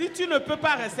me, Si tu ne peux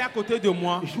pas rester à côté de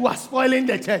moi, you are spoiling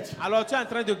the church. alors tu es en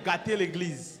train de gâter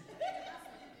l'église.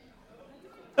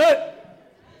 Hey.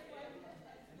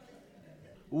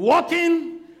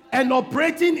 Walking and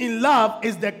operating in love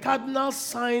is the cardinal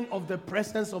sign of the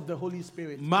presence of the Holy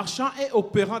Spirit. Marchant et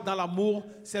opérant dans l'amour,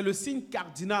 c'est le signe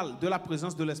cardinal de la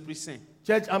présence de l'Esprit Saint.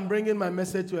 Church, I'm bringing my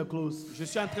message to a close. Je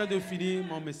suis en train de finir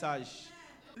mon message.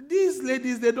 These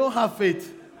ladies, they don't have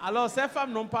faith. Alors, ces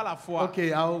femmes n'ont pas la foi.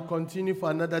 Okay, I'll continue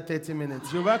for another 30 minutes.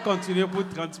 Je vais continuer pour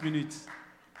 30 minutes.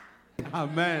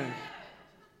 Amen.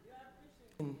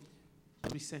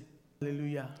 Esprit Saint.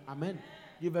 Hallelujah. Amen.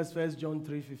 Give us 1 John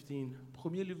 3:15.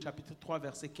 Premier livre, chapitre 3,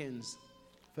 verset 15.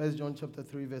 1 John chapter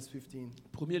 3, verse 15.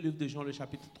 Premier livre de Jean, le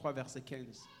chapitre 3, verset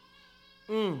 15.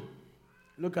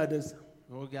 Look at this.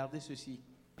 Regardez ceci.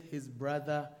 His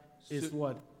brother is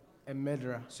what? A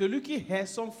murderer. Celui qui hait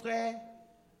son frère,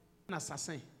 un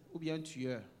assassin, ou bien un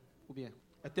tueur, ou bien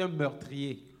est un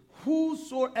meurtrier.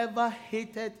 Whosoever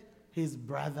hated his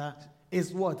brother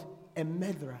is what? A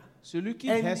murderer. Celui qui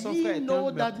And hait son frère ye est know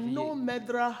un that no meurtrier.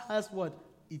 murderer has what?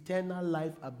 Eternal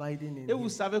life abiding in Et vous him.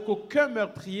 savez qu'aucun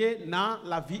meurtrier n'a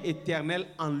la vie éternelle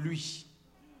en lui.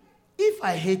 If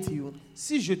I hate you,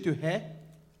 Si je te hais,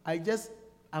 I just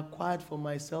acquired for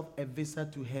myself a visa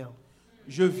to hell.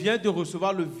 je viens de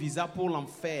recevoir le visa pour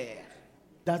l'enfer.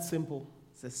 That's simple.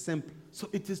 C'est simple. So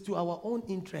it is to our own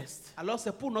interest Alors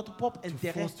c'est pour notre propre to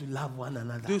intérêt force to love one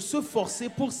another. de se forcer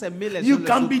pour s'aimer les uns You les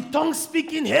can autres. be tongue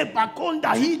speaking, hey,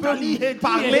 bakonda, Tu peux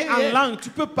parler en langue, tu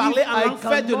peux parler en langue,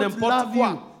 faire de n'importe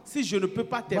quoi. Si je ne peux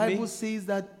pas t'aimer, Bible says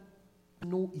that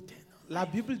no eternal. la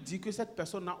Bible dit que cette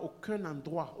personne n'a aucun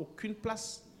endroit, aucune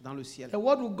place dans le ciel. And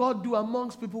what will God do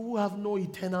amongst people who have no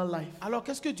eternal life? Alors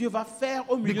qu'est-ce que Dieu va faire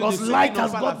au milieu de Because ceux qui light n'ont has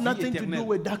pas la got vie nothing to do éternelle?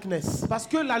 with darkness. Parce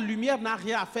que la lumière n'a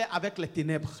rien à faire avec les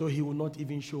ténèbres. So he will not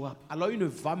even show up. Alors il ne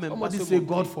va même pas Somebody se say,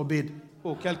 montrer. God forbid.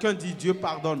 Oh, quelqu'un dit Dieu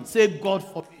pardonne. Say, God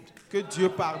forbid. Que Dieu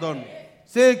pardonne.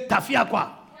 C'est ta fille à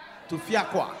quoi? Tu fais à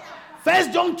quoi?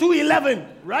 1 John 2:11.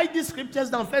 Write these scriptures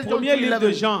down. 1 John Premier livre de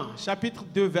 2:11. Jean, chapitre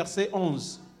 2, verset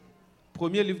 11.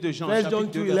 Premier livre de Jean, 1 chapitre John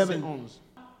 2, 2:11. verset 11.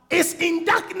 Is in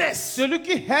darkness Celui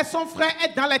qui hait son frère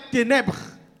est dans les ténèbres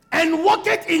and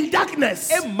walketh in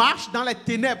darkness et marche dans les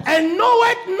ténèbres and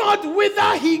knoweth not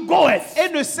whither he goeth, et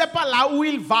ne sait pas là où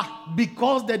il va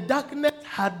because the darkness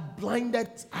had blinded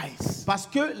eyes. parce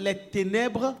que les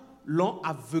ténèbres l'ont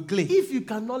aveuglé. If you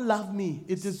cannot love me,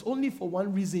 it is only for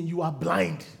one reason: you are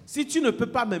blind. Si tu ne peux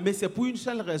pas m'aimer, c'est pour une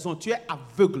seule raison, tu es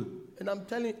aveugle. And I'm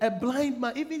telling you, a blind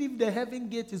man, even if the heaven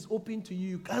gate is open to you,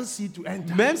 you can't see to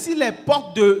enter. Même si les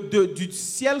portes du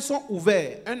ciel sont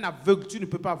ouvertes, un aveugle, tu ne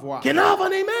peux pas voir. Can I have an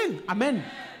amen? Amen.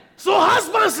 So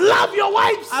husbands, love your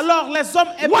wives. Alors les hommes,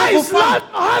 aimez vos Wives, femmes. love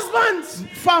your husbands.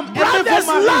 Femmes, aimez Brothers,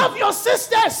 vos maris. love your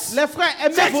sisters. Les frères,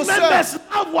 aimez Church vos sœurs. members,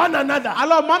 love one another.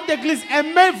 Alors, membres d'église,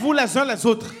 aimez-vous les uns les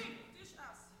autres.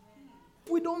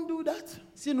 We don't do that.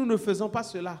 Si nous ne faisons pas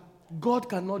cela, God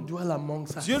cannot dwell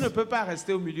amongst us. Dieu ne peut pas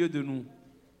rester au milieu de nous.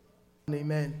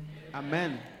 Amen.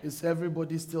 Amen. Is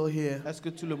everybody still here? Est-ce que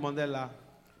tout le monde est là?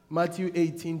 Matthew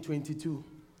 18:22.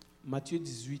 Matthieu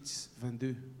 18,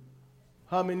 22.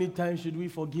 How many times should we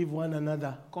forgive one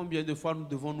another? Combien de fois nous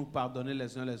devons nous pardonner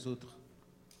les uns les autres?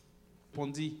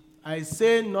 Répondit, I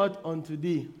say not unto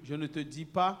thee je ne te dis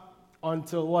pas,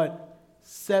 until what?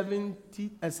 7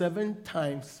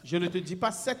 times. je ne te dis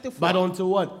pas 7 But fois, until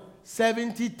what?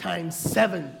 70 times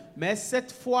 7. mais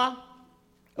 7 fois,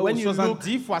 When you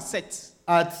 70 fois 7.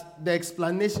 At the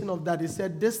explanation of that, he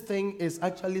said this thing is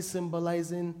actually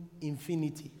symbolizing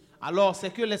infinity. Alors, c'est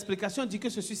que l'explication dit que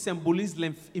ceci symbolise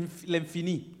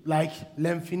l'infini. Like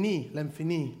l'infini.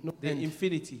 No The end.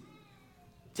 infinity.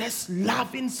 Just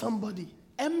loving somebody.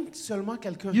 Aime seulement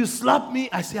quelqu'un. You slap me,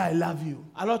 I say I love you.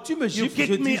 Alors tu me You gifles, je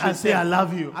kick me, dis I je say I t'aime.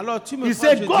 love you. Alors tu me He frappes,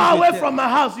 said, je go dis je away t'aime. from my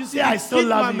house. You say I still Quitte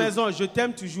ma love you. maison, je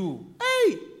t'aime toujours.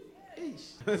 Hey!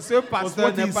 Ce But pasteur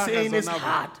what n'est he's pas saying is raisonnable.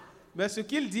 hard. Mais ce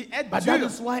qu'il dit est But that dur.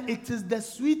 is why it is the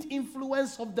sweet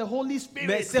influence of the Holy Mais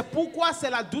Spirit. c'est pourquoi c'est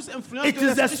la douce influence It de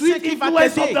is the l'Esprit Saint sweet qui va influence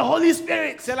of t'aider. the Holy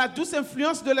Spirit. C'est la douce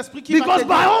influence de l'Esprit qui va Because t'aider.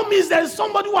 by all means, there is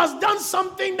somebody who has done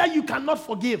something that you cannot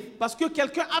forgive. Parce que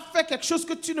quelqu'un a fait quelque chose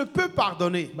que tu ne peux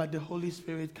pardonner. But the Holy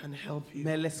Spirit can help you.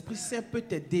 Mais l'Esprit Saint peut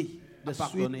t'aider à The sweet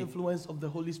pardonner. influence of the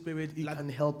Holy Spirit, it La can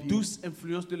help you. douce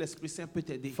influence de l'Esprit Saint peut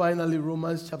t'aider. Finally,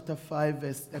 Romans chapter 5,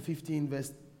 verse 15,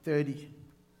 verse 30.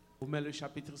 Romains le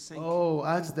chapitre 5. Oh,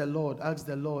 ask the Lord, ask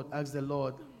the Lord, ask the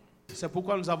Lord. C'est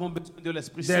pourquoi nous avons besoin de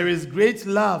l'Esprit There Saint. is great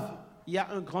love Il y a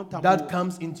un grand that amour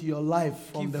comes into your life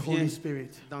from qui the vient Holy Spirit.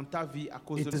 dans ta vie à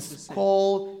cause de It l'Esprit is Saint.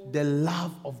 called the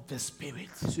love of the Spirit.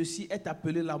 Ceci est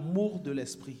appelé l'amour de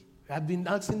l'Esprit. I've been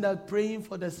asking that, praying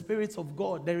for the spirits of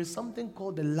God. There is something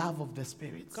called the love of the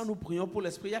Spirit. Quand nous prions pour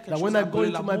l'Esprit, il y a quelque That chose when I go appelé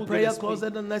into my l'amour de prayer l'Esprit.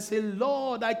 closet and I say,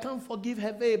 Lord, I can't forgive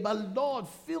Hervé, but Lord,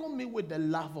 fill me with the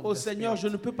love of Oh the Seigneur, Spirit. je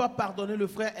ne peux pas pardonner le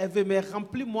frère Hervé, mais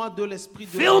remplis-moi de l'Esprit de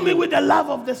Fill me l'amour. with the love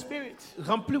of the Spirit.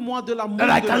 Remplis-moi de l'amour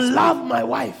That I de can l'Esprit. love my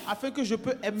wife. Afin que je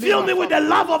peux aimer Fill ma me with the femme.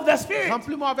 love of the Spirit.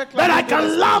 Remplis-moi avec That I l'amour de can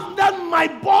l'Esprit. love that my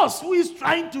boss who is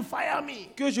trying to fire me.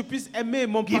 Que je puisse aimer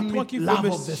mon Give patron me qui veut love me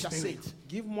of the chasser. Spirit.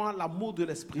 Give-moi l'amour de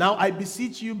l'Esprit. Now I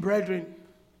beseech you, brethren,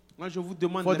 Moi, je vous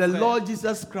demande, for les the frères, Lord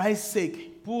Jesus Christ's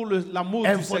sake, pour l'amour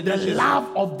and du for Seigneur the Jésus, love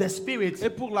of the Spirit, et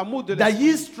pour l'amour de that l'Esprit,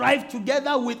 ye strive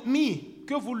together with me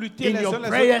que vous luttez in les your uns les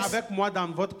prayers, autres avec moi dans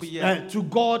votre prière. to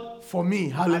God for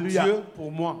me. À Hallelujah. Dieu pour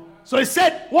moi. So he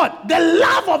said, what? The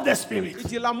love of the Spirit. Il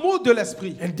dit l'amour de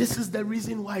l'Esprit. And this is the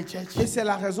reason why, church. Et c'est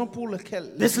la raison pour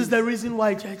laquelle. This is the reason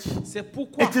why, church. C'est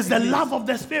pourquoi. It is the Église, love of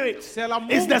the Spirit. C'est l'amour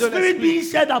It's the de Spirit l'Esprit. being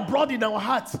shed abroad in our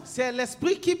hearts. C'est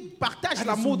l'Esprit qui partage That is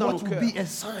l'amour dans what nos will cœurs. be a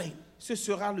sign Ce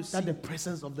sera le that signe the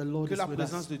presence of the Lord que is la with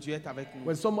présence us. de Dieu est avec nous.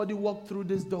 When somebody walks through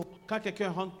this door, Quand quelqu'un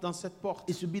rentre dans cette porte,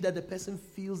 it should be that the person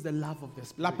feels the love of the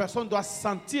la Spirit. personne doit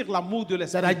sentir l'amour de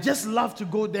That I l'Esprit. just love to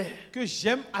go there. Que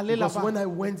j'aime aller Because when là-bas. I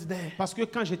went there, Parce que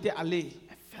quand j'étais allé,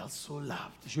 I felt so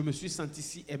loved. je me suis senti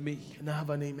si aimé. Can I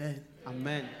have an amen?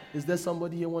 Amen. Is there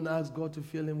somebody here who want to ask God to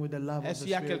fill him with the love of Est-ce the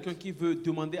qu'il y a quelqu'un Spirit? qui veut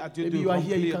demander à Dieu Maybe de you are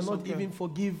here, you remplir son cannot cœur? even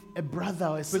forgive a brother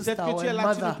or a sister Peut-être que or tu es a là,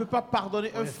 tu ne mother peux pas pardonner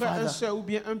or un a frère, un father. soeur ou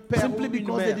bien un père simply ou une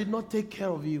because they mère. did not take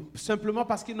care of you. Simplement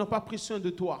parce qu'ils n'ont pas pris soin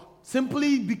de toi.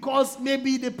 Simply because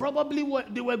maybe they probably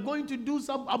were going to do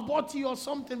some abort you or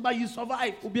something, but you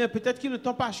survived. Ou bien peut-être qu'ils ne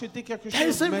t'ont pas acheté quelque There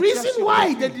is chose. a mais tu as reason why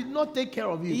survécu. they did not take care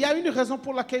of Il y you. a une raison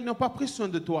pour laquelle ils n'ont pas pris soin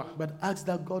de toi. But ask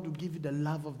that God will give you the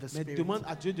love of the Mais Spirit. demande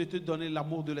à Dieu de te donner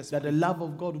l'amour de That the l'Esprit. love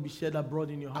of God will be shed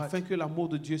abroad in your heart. Afin que l'amour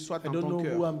de Dieu soit I dans don't ton know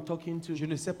who cœur. I'm talking to. Je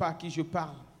ne sais pas à qui je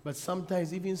parle. But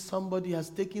sometimes even somebody has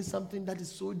taken something that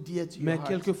is so dear to your Mais heart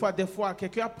quelquefois, des fois,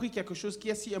 quelqu'un a pris quelque chose qui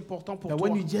est si important pour that toi.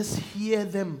 when you just hear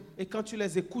them, Et quand tu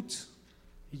les écoutes,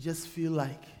 you just feel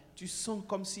like tu sens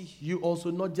comme si. you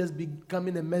also not just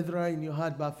becoming a murderer in your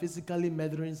heart, but physically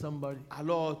murdering somebody.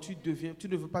 Alors, tu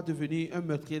ne veux pas devenir un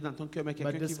meurtrier dans ton cœur, mais But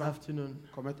quelqu'un qui this va afternoon,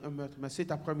 commettre un meurtre. Mais cet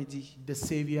après-midi, the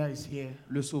Savior is here.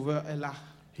 le Sauveur est là.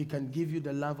 He can give you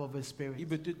the love of His Il Spirit.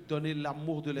 veut te donner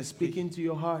l'amour de He's l'esprit. speaking to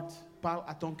your heart. Parle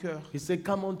à ton cœur. He said,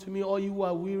 "Come unto me, all you who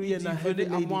are weary Il and dit, are heavy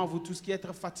venez à moi, laden, vous tous qui êtes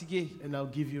fatigués, and I'll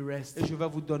give you rest." et je vais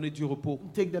vous donner du repos.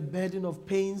 Take the burden of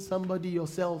paying somebody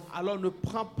yourself Alors ne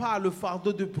prends pas le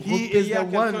fardeau de He is repayer à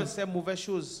the quelqu'un one. ces mauvaises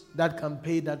choses. that can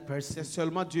pay that person. C'est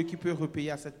seulement Dieu qui peut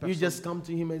repayer à cette You personne. just come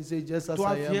to Him and say, "Just as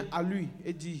Toi, I viens am." à lui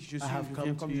et dis, je have come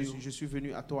viens to comme you. je suis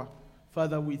venu à toi.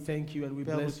 Father, we thank you and we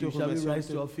Père, nous bless te you. Shall we remercions. rise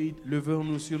to our feet?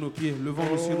 Levons-nous sur nos pieds,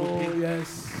 levons-nous sur nos Oh, pieds.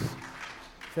 yes.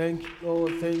 Thank you,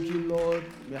 Lord. Thank you, Lord.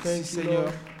 Merci Thank you, Seigneur,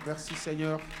 Lord. merci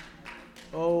Seigneur.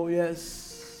 Oh,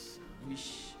 yes. Oui.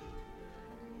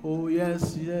 Oh,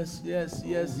 yes, yes, yes,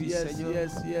 yes, oui, yes, Seigneur.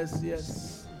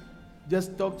 yes.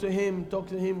 Just talk to Him. Talk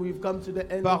to Him. We've come to the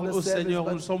end Parle of au the service. Seigneur,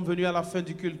 but nous sommes venus à la fin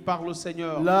du culte. Parle au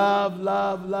Seigneur. Love,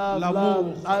 love, love, L'amour,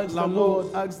 love. Ask the l'amour.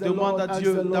 Lord. Ask the Demande Lord. à Ask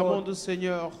Dieu, the demande Lord au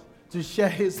Seigneur. to share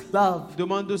His love.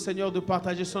 Demande au Seigneur de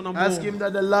partager son amour. Ask Him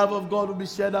that the love of God will be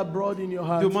shared abroad in your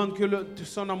heart. Demande que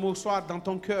son amour soit dans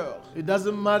ton cœur. It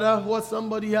doesn't matter what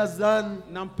somebody has done,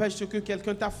 N'empêche ce que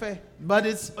quelqu'un t'a fait. but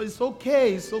it's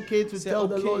okay. It's okay to C'est tell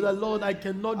the okay. Lord that, Lord, I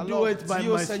cannot do Alors it by dis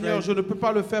au my Seigneur, strength. je ne peux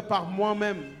pas le faire par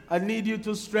moi-même. I need you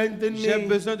to strengthen J'ai me.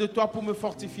 besoin de toi pour me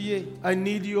fortifier. I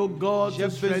need you, God, J'ai to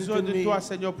besoin strengthen de me. toi,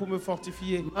 Seigneur, pour me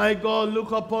fortifier. My God,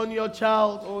 look upon your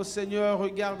child Oh Seigneur,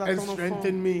 regarde à and ton enfant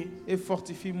strengthen me. et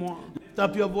fortifie-moi. Lift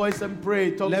up your voice and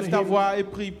pray. Talk Lève to ta Him. voix et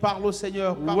prie. Parle au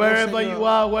Seigneur. Parle au Wherever Seigneur. you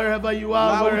are, wherever you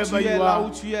are, Là où wherever tu es, you là où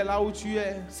are. tu es, là où tu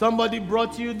es. Somebody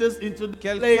brought you this into the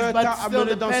place, Quelqu'un but t'a still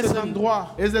amené the dans cet person endroit.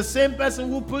 is the same person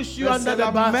who pushed you Mais under c'est the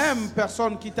la bus. même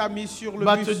personne qui t'a mis sur le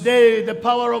But bus. today, the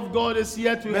power of God is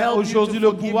here to Mais help you aujourd'hui, to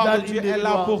le forgive pouvoir that de Dieu est là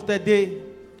individual. pour t'aider.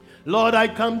 Lord, I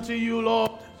come to you,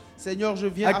 Lord. Seigneur, je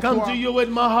viens I à come toi. to you with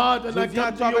my heart and Je I viens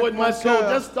à come toi to you avec with mon my soul.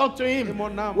 cœur Just talk to et Him.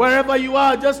 mon âme. Wherever you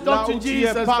are, just Là talk où to tu es,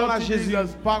 Jesus. parle Talk à to Jésus.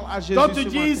 Jesus. Parle à Jésus. Talk to ce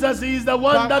matin. Jesus. He is the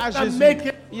one Parle that à can Jésus. make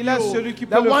it. Il est celui qui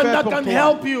peut The le one faire that pour can toi.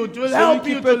 help you, to Celui help qui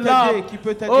you peut to t'aider, love. qui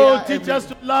peut t'aider Oh, à teach aimer. us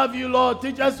to love you, Lord.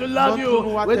 Teach us to love Montre-nous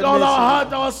you à with t'aimer, all our Seigneur.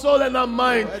 heart, our soul, and our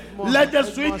mind. Aide-moi, Let the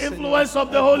aide-moi, sweet Seigneur. influence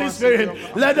of the Aide-moi, Holy Spirit,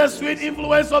 Seigneur. let the sweet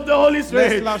influence of the Holy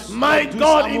Spirit, la my douce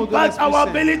God, amour de impact our l'Esprit Saint.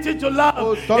 ability to love,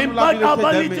 Oh, donne-nous impact our l'habilité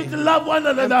ability d'aimer. to love one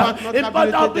another, Impact notre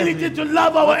impact our habilité ability d'aimer. to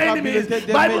love our Notre enemies. habilité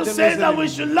d'aimer Bible de nos says that we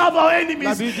ennemis. should love our La enemies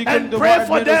Bible dit que and nous devons pray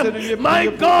for aimer nos them. ennemis et My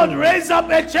prier pour God, eux. raise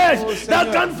up a church Oh, that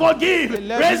Seigneur, can forgive.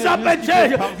 élève Raise une up a église qui peut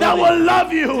church that pardonner. will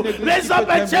love you. Une église Raise qui up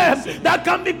peut a t'aimer, church Seigneur. that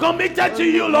can be committed to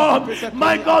Une you, église Lord. qui peut être My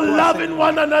collée à God, toi, loving Seigneur.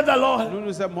 one another, Lord. Nous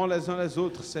nous aimons les uns les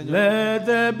autres, Seigneur. Let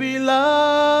there be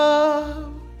love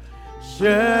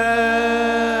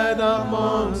shed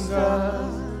amongst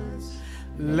us.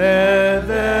 Let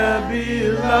there be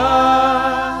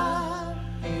love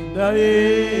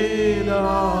in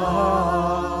our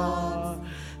heart.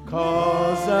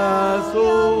 Cause us,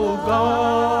 oh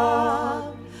God,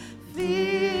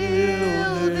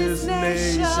 fill this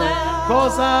nation.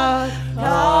 Cause us, oh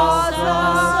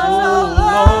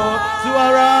Lord, to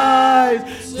arise,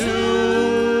 to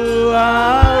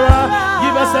arise.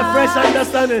 Give us a fresh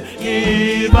understanding.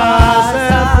 Give us a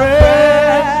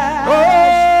fresh,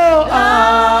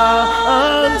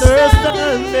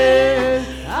 understanding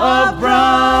of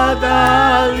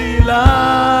brotherly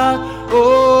love.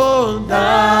 Oh,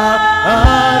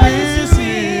 that is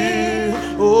here.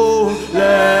 Oh,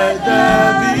 let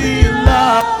there be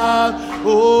love.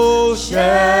 Oh,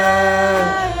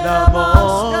 shed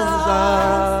among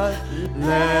us.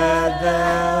 Let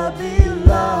there be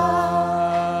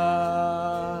love.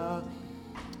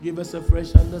 Give us a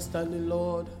fresh understanding,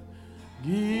 Lord.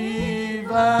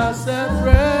 Give us a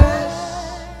fresh.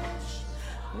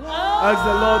 Ask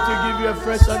the Lord to give you a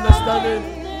fresh understanding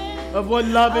of what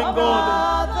loving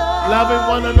God, loving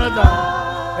one another,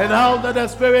 and how that the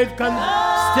Spirit can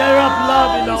stir up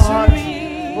love in our hearts.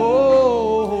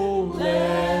 Oh,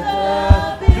 let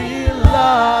there be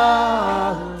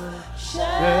love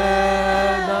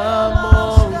shed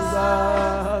among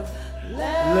us.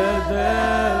 Let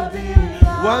there be.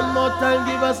 One more time,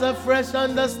 give us a fresh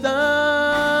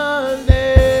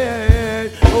understanding.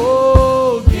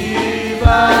 Oh, give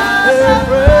us a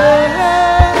fresh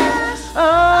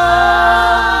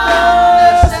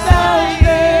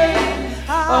understanding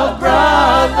of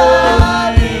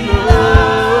brotherly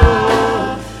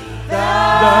love.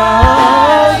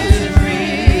 That is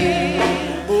real.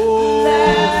 Oh,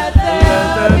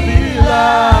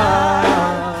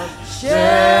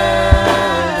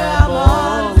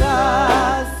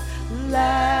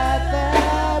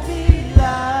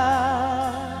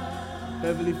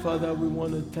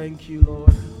 Thank you,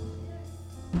 Lord.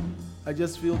 I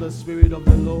just feel the Spirit of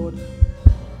the Lord.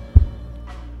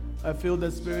 I feel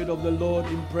the Spirit of the Lord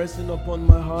impressing upon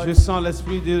my heart. Je sens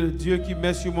l'Esprit de Dieu qui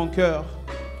met sur mon cœur.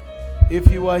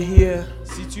 If you are here,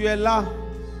 Si tu es là,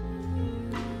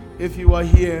 if you are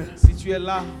here, si tu es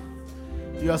là,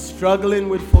 you are struggling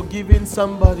with forgiving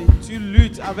somebody. tu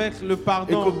luttes avec le It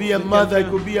pardon. could be a de mother, it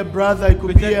quelqu'un. could be a brother, it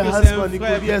could be Peut-être a que c'est un husband, it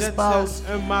frère, could be a peut-être spouse,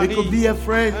 c'est un mari, it could be a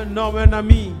friend. un homme, un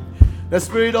ami. The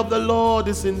Spirit of the Lord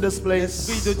is in this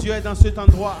L'Esprit de place. Dieu est dans cet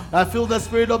endroit. I feel the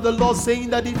Spirit of the Lord saying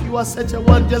that if you are such a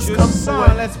one, just Je come sens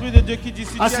forward. l'Esprit de Dieu qui dit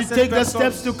si tu As es you cette take the personne,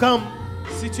 steps to come,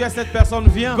 si tu es cette personne,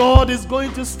 viens. God is going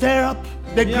to stir up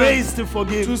the Viens. grace to Tout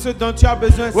forgive. ce dont tu as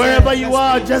besoin, c'est Wherever you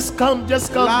are, l'Esprit. just come,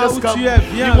 just come, Là just où come. tu es,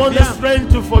 viens, You want the viens.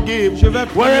 strength to forgive. Je vais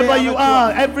prier Wherever avec you toi.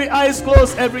 are, every eyes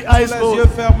closed, every Tous eyes les yeux closed.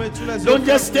 fermés, tous les yeux Don't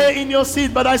just fermés. stay in your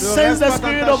seat, but I sense reste the pas dans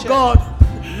Spirit ta of chaise. God.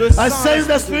 Le I sang, sense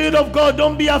the l'Esprit de Spirit Dieu. of God.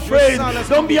 Don't be afraid. sens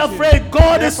l'Esprit Don't be de Dieu. afraid.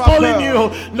 God N'aie is pas calling peur.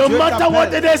 you. No Dieu matter what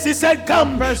it t'appelle. is, He said,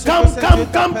 come, Peu importe ce come, que c'est, come, Dieu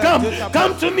come, t'appelle, come. Dieu t'appelle.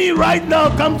 Come to me right now.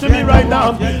 Come to Viens me right qu'à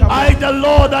moi, now. viens qu'à moi. I, the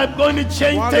Lord, I'm going to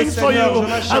change Moi, le things for Seigneur, you. je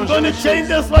vais I'm changer going to les change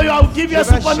choses. this for you. I'll give you a Je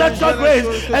vais supernatural changer les grace,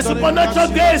 choses, te a donner une supernatural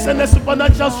grâce grace, and a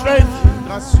supernatural strength.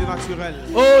 Grâce surnaturelle.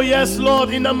 Oh, yes, Lord,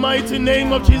 in the mighty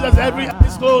name of Jesus, every eye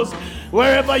is closed.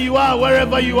 Wherever you are,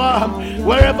 wherever you are,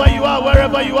 wherever you are,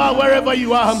 wherever you are, wherever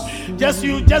you are.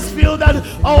 You just feel that,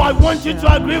 oh, I want you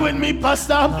to agree with me,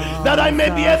 Pastor, that I may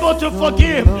be able to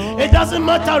forgive. It doesn't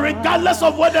matter, regardless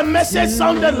of what the message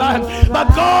sounded like.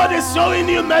 But God is showing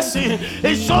you mercy.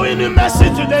 He's showing you mercy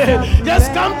today.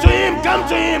 Just come to Him, come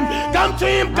to Him, come to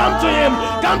Him, come to Him,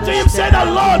 come to Him. Say that,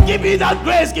 Lord, give me that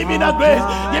grace, give me that grace,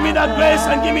 give me that grace,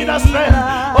 and give me that strength.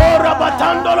 Oh,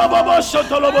 Rabatandolo Bobo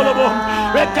Shotolobolobo.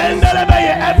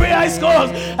 Every eye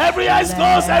closed, every eye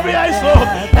closed, every eye closed,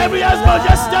 every eye closed.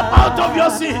 Just step out of your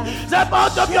seat, step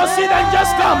out of your seat, and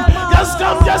just come, just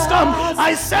come, just come.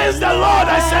 I sense the Lord,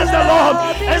 I sense the Lord.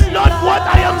 It's not what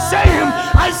I am saying.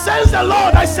 I sense the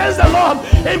Lord, I sense the Lord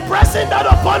impressing that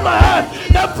upon my heart.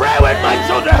 Then pray with my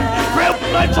children, pray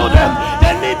with my children.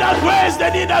 They need that grace,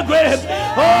 they need that grace.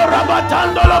 Oh,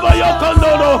 Rabatandolo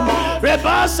Boyokondolo,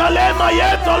 Rebasalema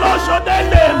Yetolo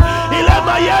Shodendem,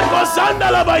 Ilama Yeko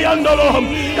Sandala Bayandolo,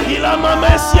 Ilama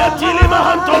Messia Tilima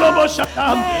Hantolo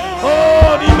Boshatam,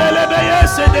 oh, Imelebe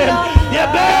Yesedem,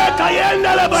 Yebeka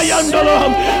Yendala Bayandolo.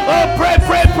 Oh, pray,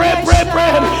 pray, pray, pray,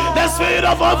 pray. The spirit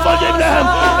of unforgiveness,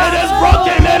 it is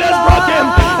broken, it is broken,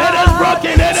 it is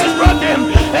broken, it is broken,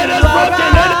 it is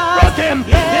broken, it is broken.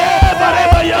 Yeah,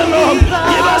 forever young Lord.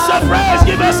 Give us a fresh,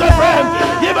 give us a fresh,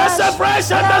 give us a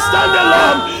fresh understanding,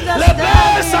 Lord.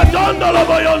 Lebes Adondolo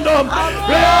Boyondo.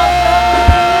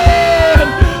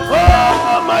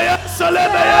 Oh, my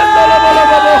Salebeyandolo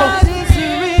Bolobo.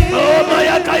 Oh, my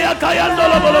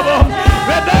Kayandolo Bolobo.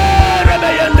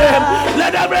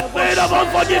 Let every spirit of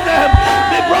unforgiveness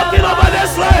be broken over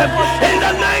this land. In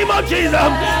the name of Jesus,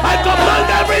 I command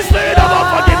every spirit of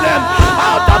unforgiveness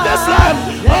out of this land.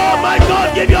 Oh my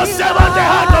God, give your servant a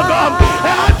heart of God,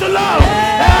 a heart to love,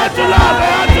 a heart to love, a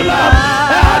heart to love,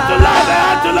 a heart to love, a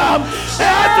heart to love, a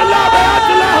heart to love, a heart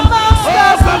to love.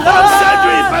 Oh,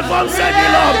 perform surgery,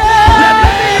 Lord.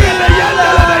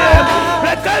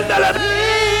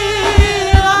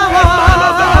 Man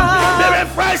of God, be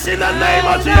refreshed in the name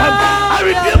of Jesus. I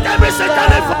rebuke every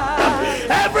satanic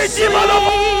every demon of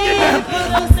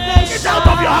get out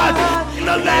of your heart in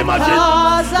the name of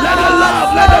Jesus. Let the love,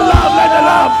 let the love, let the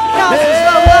love.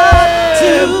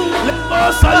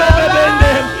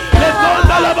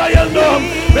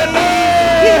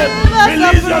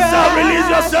 Release yourself, release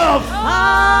yourself.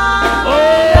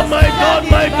 Oh my God,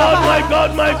 my God, my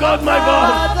God, my God, my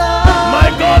God. My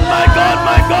God, my God,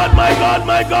 my God, my God,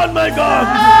 my God, my God.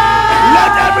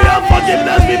 Let every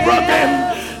unforgiveness be broken.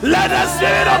 Let the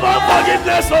spirit of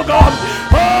unforgiveness, oh God.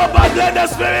 Oh, but let the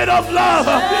spirit of love,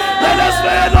 let the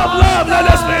spirit of love, let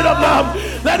the spirit of love,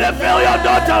 let it fill your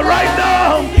daughter right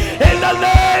now. In the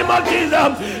name of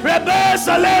Jesus.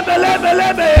 Rebesa lebe lebe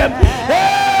lebe.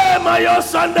 Hey, my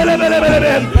son lebe lebe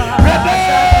lebe.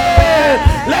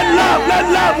 Let love, let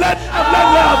love, let love, let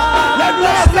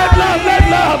love, let love, let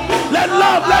love, let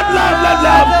love, let love, let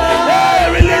love. Hey,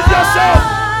 release yourself.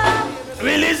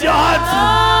 Release your heart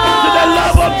to the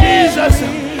love of Jesus.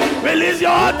 Release your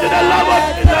heart to the love of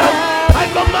Jesus. I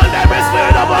command every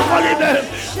spirit of unforgiveness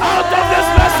out of this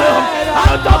vessel,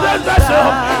 out of this vessel,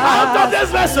 out of this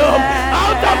vessel,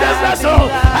 out of this vessel.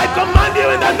 I command you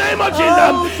in the name of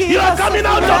Jesus. You are coming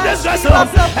out of this vessel,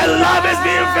 and love is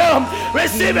being filled.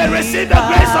 Receive it, receive the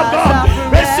grace of God,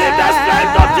 receive the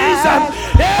strength of Jesus.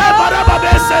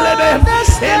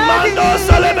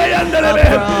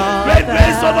 Great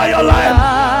grace over your life,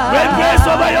 great grace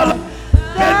over your life.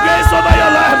 Great grace over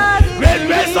your life. Great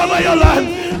grace over your life.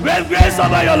 Great grace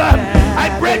over your life. I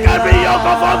break every yoke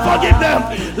of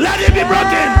unforgiveness. Let it be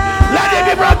broken. Let it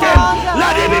be broken.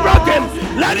 Let it be broken.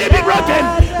 Let it be broken.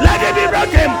 Let it be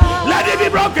broken. Let it be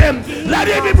broken. Let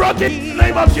it be broken. In the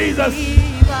name of Jesus.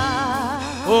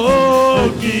 Oh,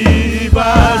 give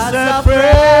us a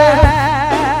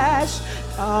fresh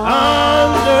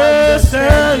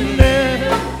understanding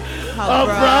of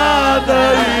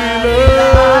brotherly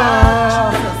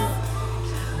love.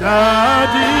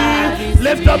 Daddy,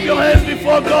 lift up your hands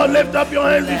before God. Lift up your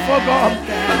hands before God.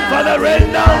 Father,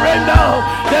 rain down, rain down.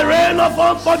 The rain of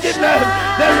unforgiveness.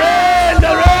 The rain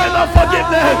of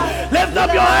forgiveness. Lift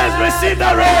up your hands, receive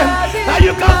the rain. That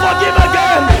you can forgive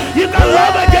again. You can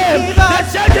love again. The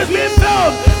church is being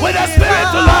filled with the spirit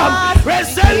to love.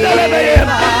 Receive the rain.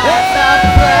 Give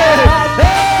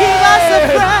us a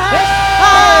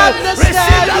fresh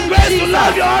receive that grace to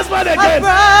love your husband again.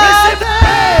 Receive the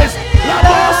grace. La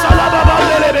bossa la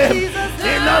babandelebe.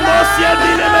 Inamosia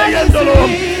dineme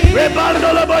yendolo.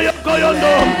 Rebandolo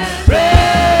boyokoyondo.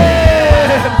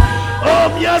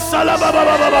 Oh, yes, la baba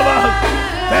baba.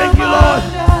 Thank you, Lord.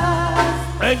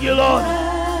 Thank you, Lord.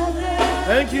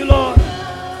 Thank you, Lord.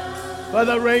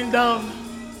 Father, rain down.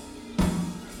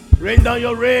 Rain down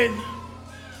your rain.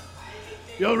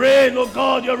 Your rain, oh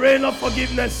God, your rain of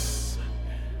forgiveness.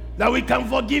 That we can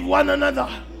forgive one another.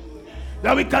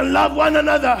 That we can love one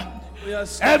another.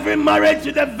 Yes. Every marriage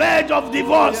to the verge of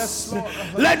divorce. Yes,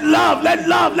 let love.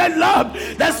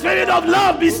 The spirit of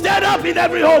love be stirred up in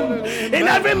every home. Amen. In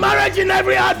every marriage, in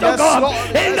every heart, yes, of God. Lord.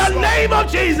 In yes, the name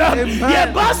of Jesus.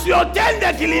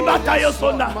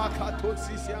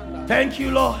 Thank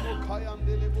you, Lord.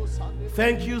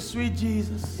 Thank you, sweet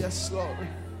Jesus. Yes, Lord.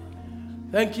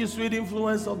 Thank you, sweet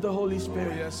influence of the Holy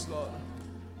Spirit. Oh, yes, Lord.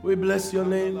 We bless your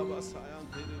name.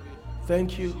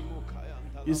 Thank you.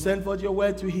 You sent forth your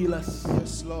word to heal us.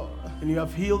 Yes, Lord. And you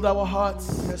have healed our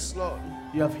hearts. Yes, Lord.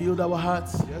 You have healed our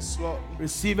hearts. Yes, Lord.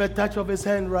 Receive a touch of his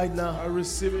hand right now. I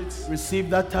receive it. Receive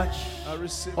that touch. I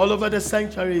receive all over the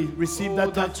sanctuary. Receive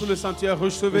that touch. Dans tout le sanctuaire,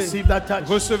 recevez. Receive that touch.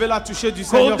 Recevez la toucher du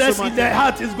Seigneur ce matin. Coldness in their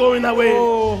heart is going away.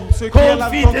 Oh, cold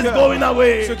feet is going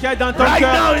away. Ce qui est dans ton right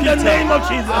now in the name of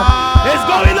Jesus. It's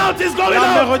going out. It's going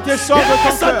out. Yes, c'est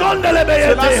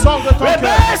la sorte de ton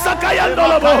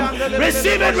cœur.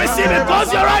 Receive it. Receive it.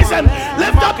 Close your eyes and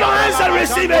lift up your hands and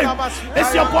receive it.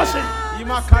 It's your portion.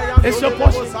 It's your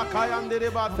portion.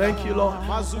 Thank you, Lord.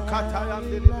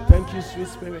 Thank you, sweet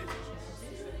Spirit.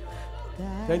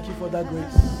 Thank you for that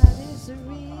grace.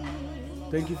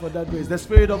 Thank you for that grace. The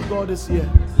Spirit of God is here.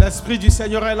 L'Esprit du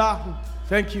Seigneur est là.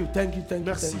 Thank you.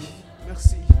 Merci.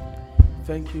 Merci.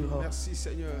 Thank you, Lord. Merci,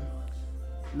 Seigneur.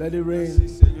 Let it rain. Merci,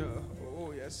 Seigneur.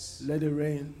 Oh, yes. Let it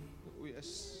rain. Oh,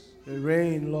 yes. The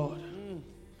rain, Lord.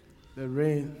 The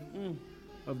rain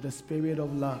of the Spirit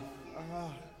of love.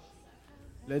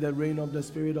 Let the rain of the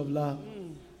Spirit of love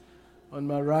on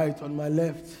my right, on my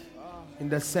left, in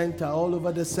the center, all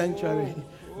over the sanctuary.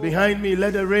 Behind me,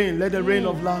 let the rain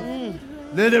of love.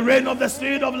 Let the rain of the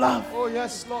Spirit of love. Oh,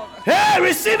 yes, Lord. Hey,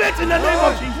 receive it in the name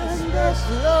of Jesus.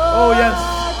 Oh, yes.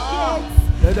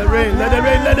 Let the rain, let the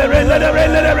rain, let the rain, let the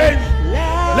rain, let the rain.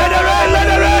 Let the rain, let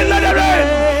the rain, let the rain.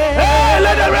 Hey,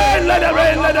 let the rain, let the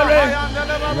rain, let the rain.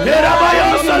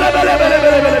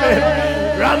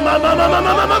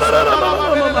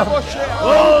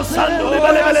 Oh, Sandu,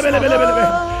 let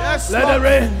the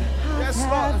rain.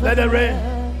 Let the rain.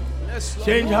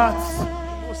 Change hearts.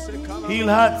 Heal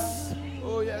hearts.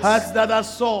 Hearts that are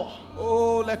sore.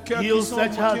 Heal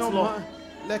such hearts, Lord.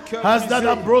 Hearts that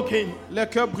are broken.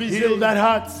 Heal that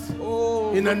heart.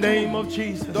 In the name of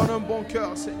Jesus.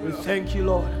 We thank you,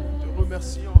 Lord.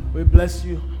 We bless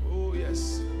you.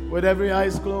 With every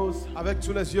eyes closed. Avec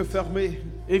tous les yeux fermés.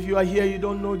 If you are here, you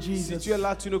don't know Jesus. Si tu es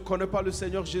là, tu ne connais pas le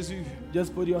Seigneur Jésus.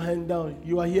 Just put your hand down.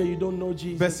 You are here, you don't know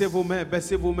Jesus. Baissez vos mains,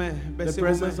 baissez vos mains, baissez vos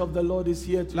mains. The presence of the Lord is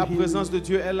here to heal you. La présence de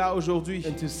Dieu est là aujourd'hui.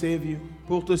 And to save you.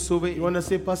 Pour te sauver. You want to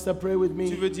say, Pastor, pray with me.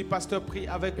 Tu veux dire, Pasteur, prie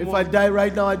avec moi. If I die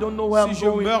right now, I don't know where I'm going. Si je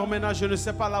meurs maintenant, je ne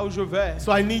sais pas là où je vais.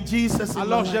 So I need Jesus.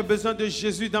 Alors j'ai besoin de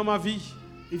Jésus dans ma vie.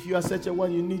 If you are such a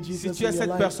one, you need Jesus. Si tu es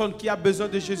cette personne qui a besoin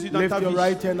de Jésus dans ta vie,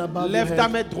 lève ta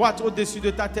main droite au-dessus de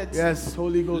ta tête. Yes,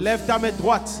 Holy Ghost. Lève ta main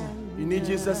droite. You need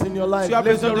Jesus in your life. Tu as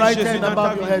besoin de Jésus dans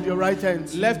ta vie. Your right hand.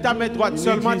 Lève ta main droite,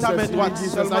 seulement ta main droite,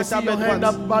 seulement ta main droite.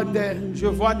 Je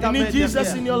vois ta main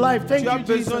derrière. In your life. Thank tu as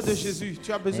besoin de Jésus.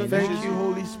 Tu as besoin de Jésus. Thank you,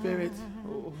 Holy Spirit.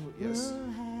 Oh, yes.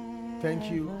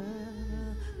 Thank you.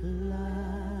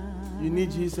 You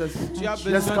need Jesus. Tu as Just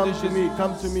besoin come de to me, Jésus.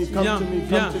 come to me, come Viens, to me, viens,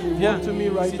 come to me. viens. Walk to me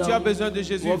right Si tu as now. besoin de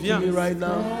Jésus, Walk to viens. me right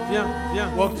now. Viens,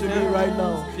 viens. Walk to me viens. right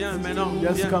now. Viens maintenant.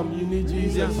 Just Viens. come. You need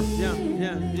Viens, Jesus. viens,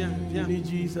 viens, viens, You viens. need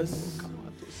Jesus.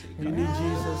 You need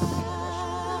Jesus.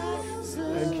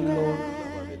 Thank you, Lord.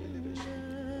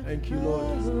 Thank you, Lord.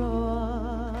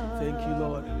 Thank you,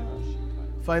 Lord.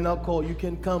 Final call. You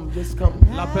can come. Just come.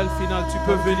 L'appel final, tu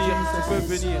peux venir, tu peux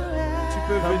venir. Tu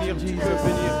peux Come venir, to tu Jesus. peux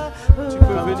venir. Tu peux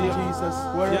Come to venir. Jesus.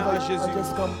 Viens Wherever à you are, Jésus.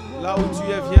 just come. Là où tu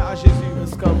es, viens à Jésus.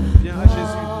 Just come. Viens à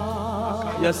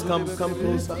Jésus. Yes, come. Come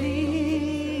closer.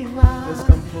 Just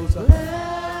come closer.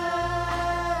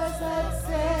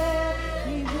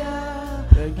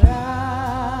 Thank you.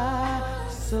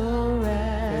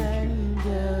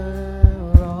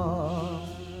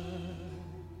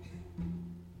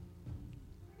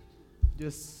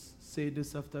 Just say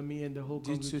this after me and the whole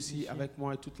Dites ceci congregation. avec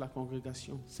moi et toute la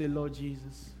congrégation. Say, Lord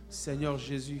Jesus. Seigneur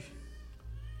Jésus,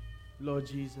 Lord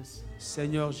Jesus.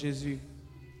 Seigneur Jésus,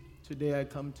 Today I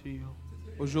come to you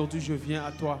aujourd'hui je viens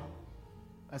à toi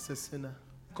as a sinner.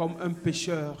 comme un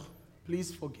pécheur.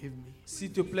 Please forgive me.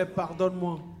 S'il te plaît,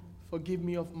 pardonne-moi. Forgive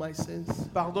me of my sins.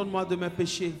 Pardonne-moi de mes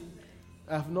péchés,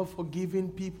 I have not forgiven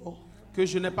people. que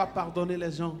je n'ai pas pardonné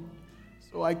les gens.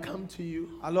 So I come to you.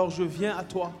 Alors je viens à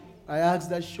toi. I ask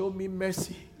that show me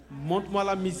mercy Montre-moi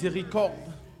la miséricorde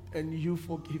and you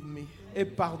forgive me. et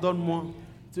pardonne-moi.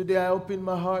 Today I open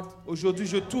my heart. Aujourd'hui,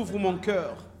 je t'ouvre mon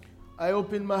cœur. I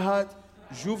open my heart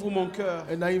J'ouvre mon cœur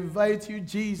and I invite you,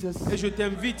 Jesus, et je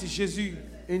t'invite, Jésus,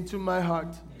 into my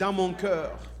heart dans mon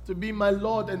cœur, to be my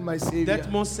Lord and my Savior. d'être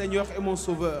mon Seigneur et mon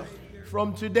Sauveur.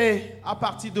 From today, À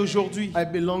partir d'aujourd'hui, I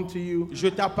belong to you je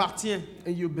t'appartiens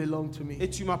and you belong to et me.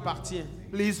 tu m'appartiens.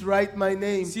 Please write my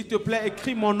name. S'il te plaît,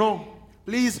 écris mon nom.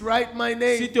 Please write my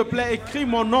name. S'il te plaît, écris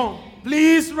mon nom.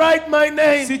 Please write my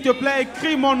name S'il te plaît,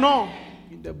 écris mon nom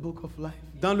in the book of life.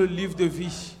 dans le livre de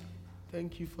vie.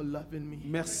 Thank you for loving me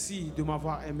Merci de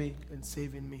m'avoir aimé and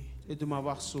saving me. et de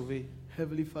m'avoir sauvé.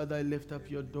 Heavenly Father, I lift up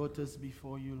your daughters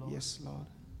before you, Lord. Yes, Lord.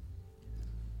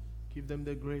 Give them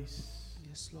the grace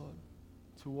Yes, Lord.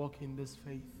 to walk in this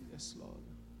faith. Yes, Lord.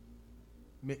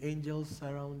 May angels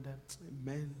surround them.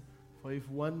 Amen. For if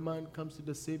one man comes to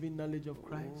the saving knowledge of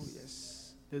Christ, Oh,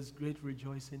 yes. there's great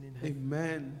rejoicing in heaven.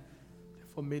 Amen.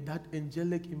 For may that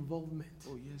angelic involvement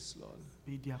Oh, yes, Lord.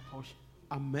 be their portion.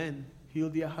 Amen. Heal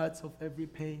their hearts of every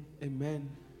pain. Amen.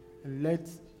 And let,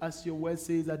 as your word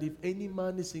says, that if any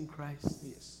man is in Christ,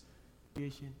 Yes.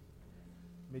 creation,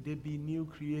 may they be new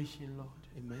creation, Lord,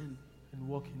 Amen. and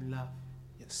walk in love.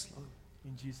 Yes, Lord.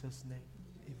 In Jesus' name,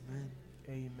 Amen.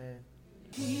 amen.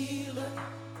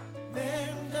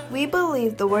 We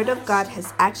believe the Word of God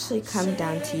has actually come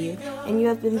down to you, and you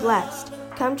have been blessed.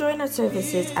 Come join our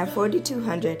services at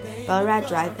 4200 Belrad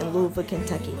Drive in Louisville,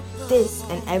 Kentucky. This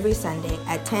and every Sunday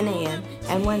at 10 a.m.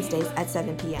 and Wednesdays at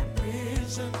 7 p.m.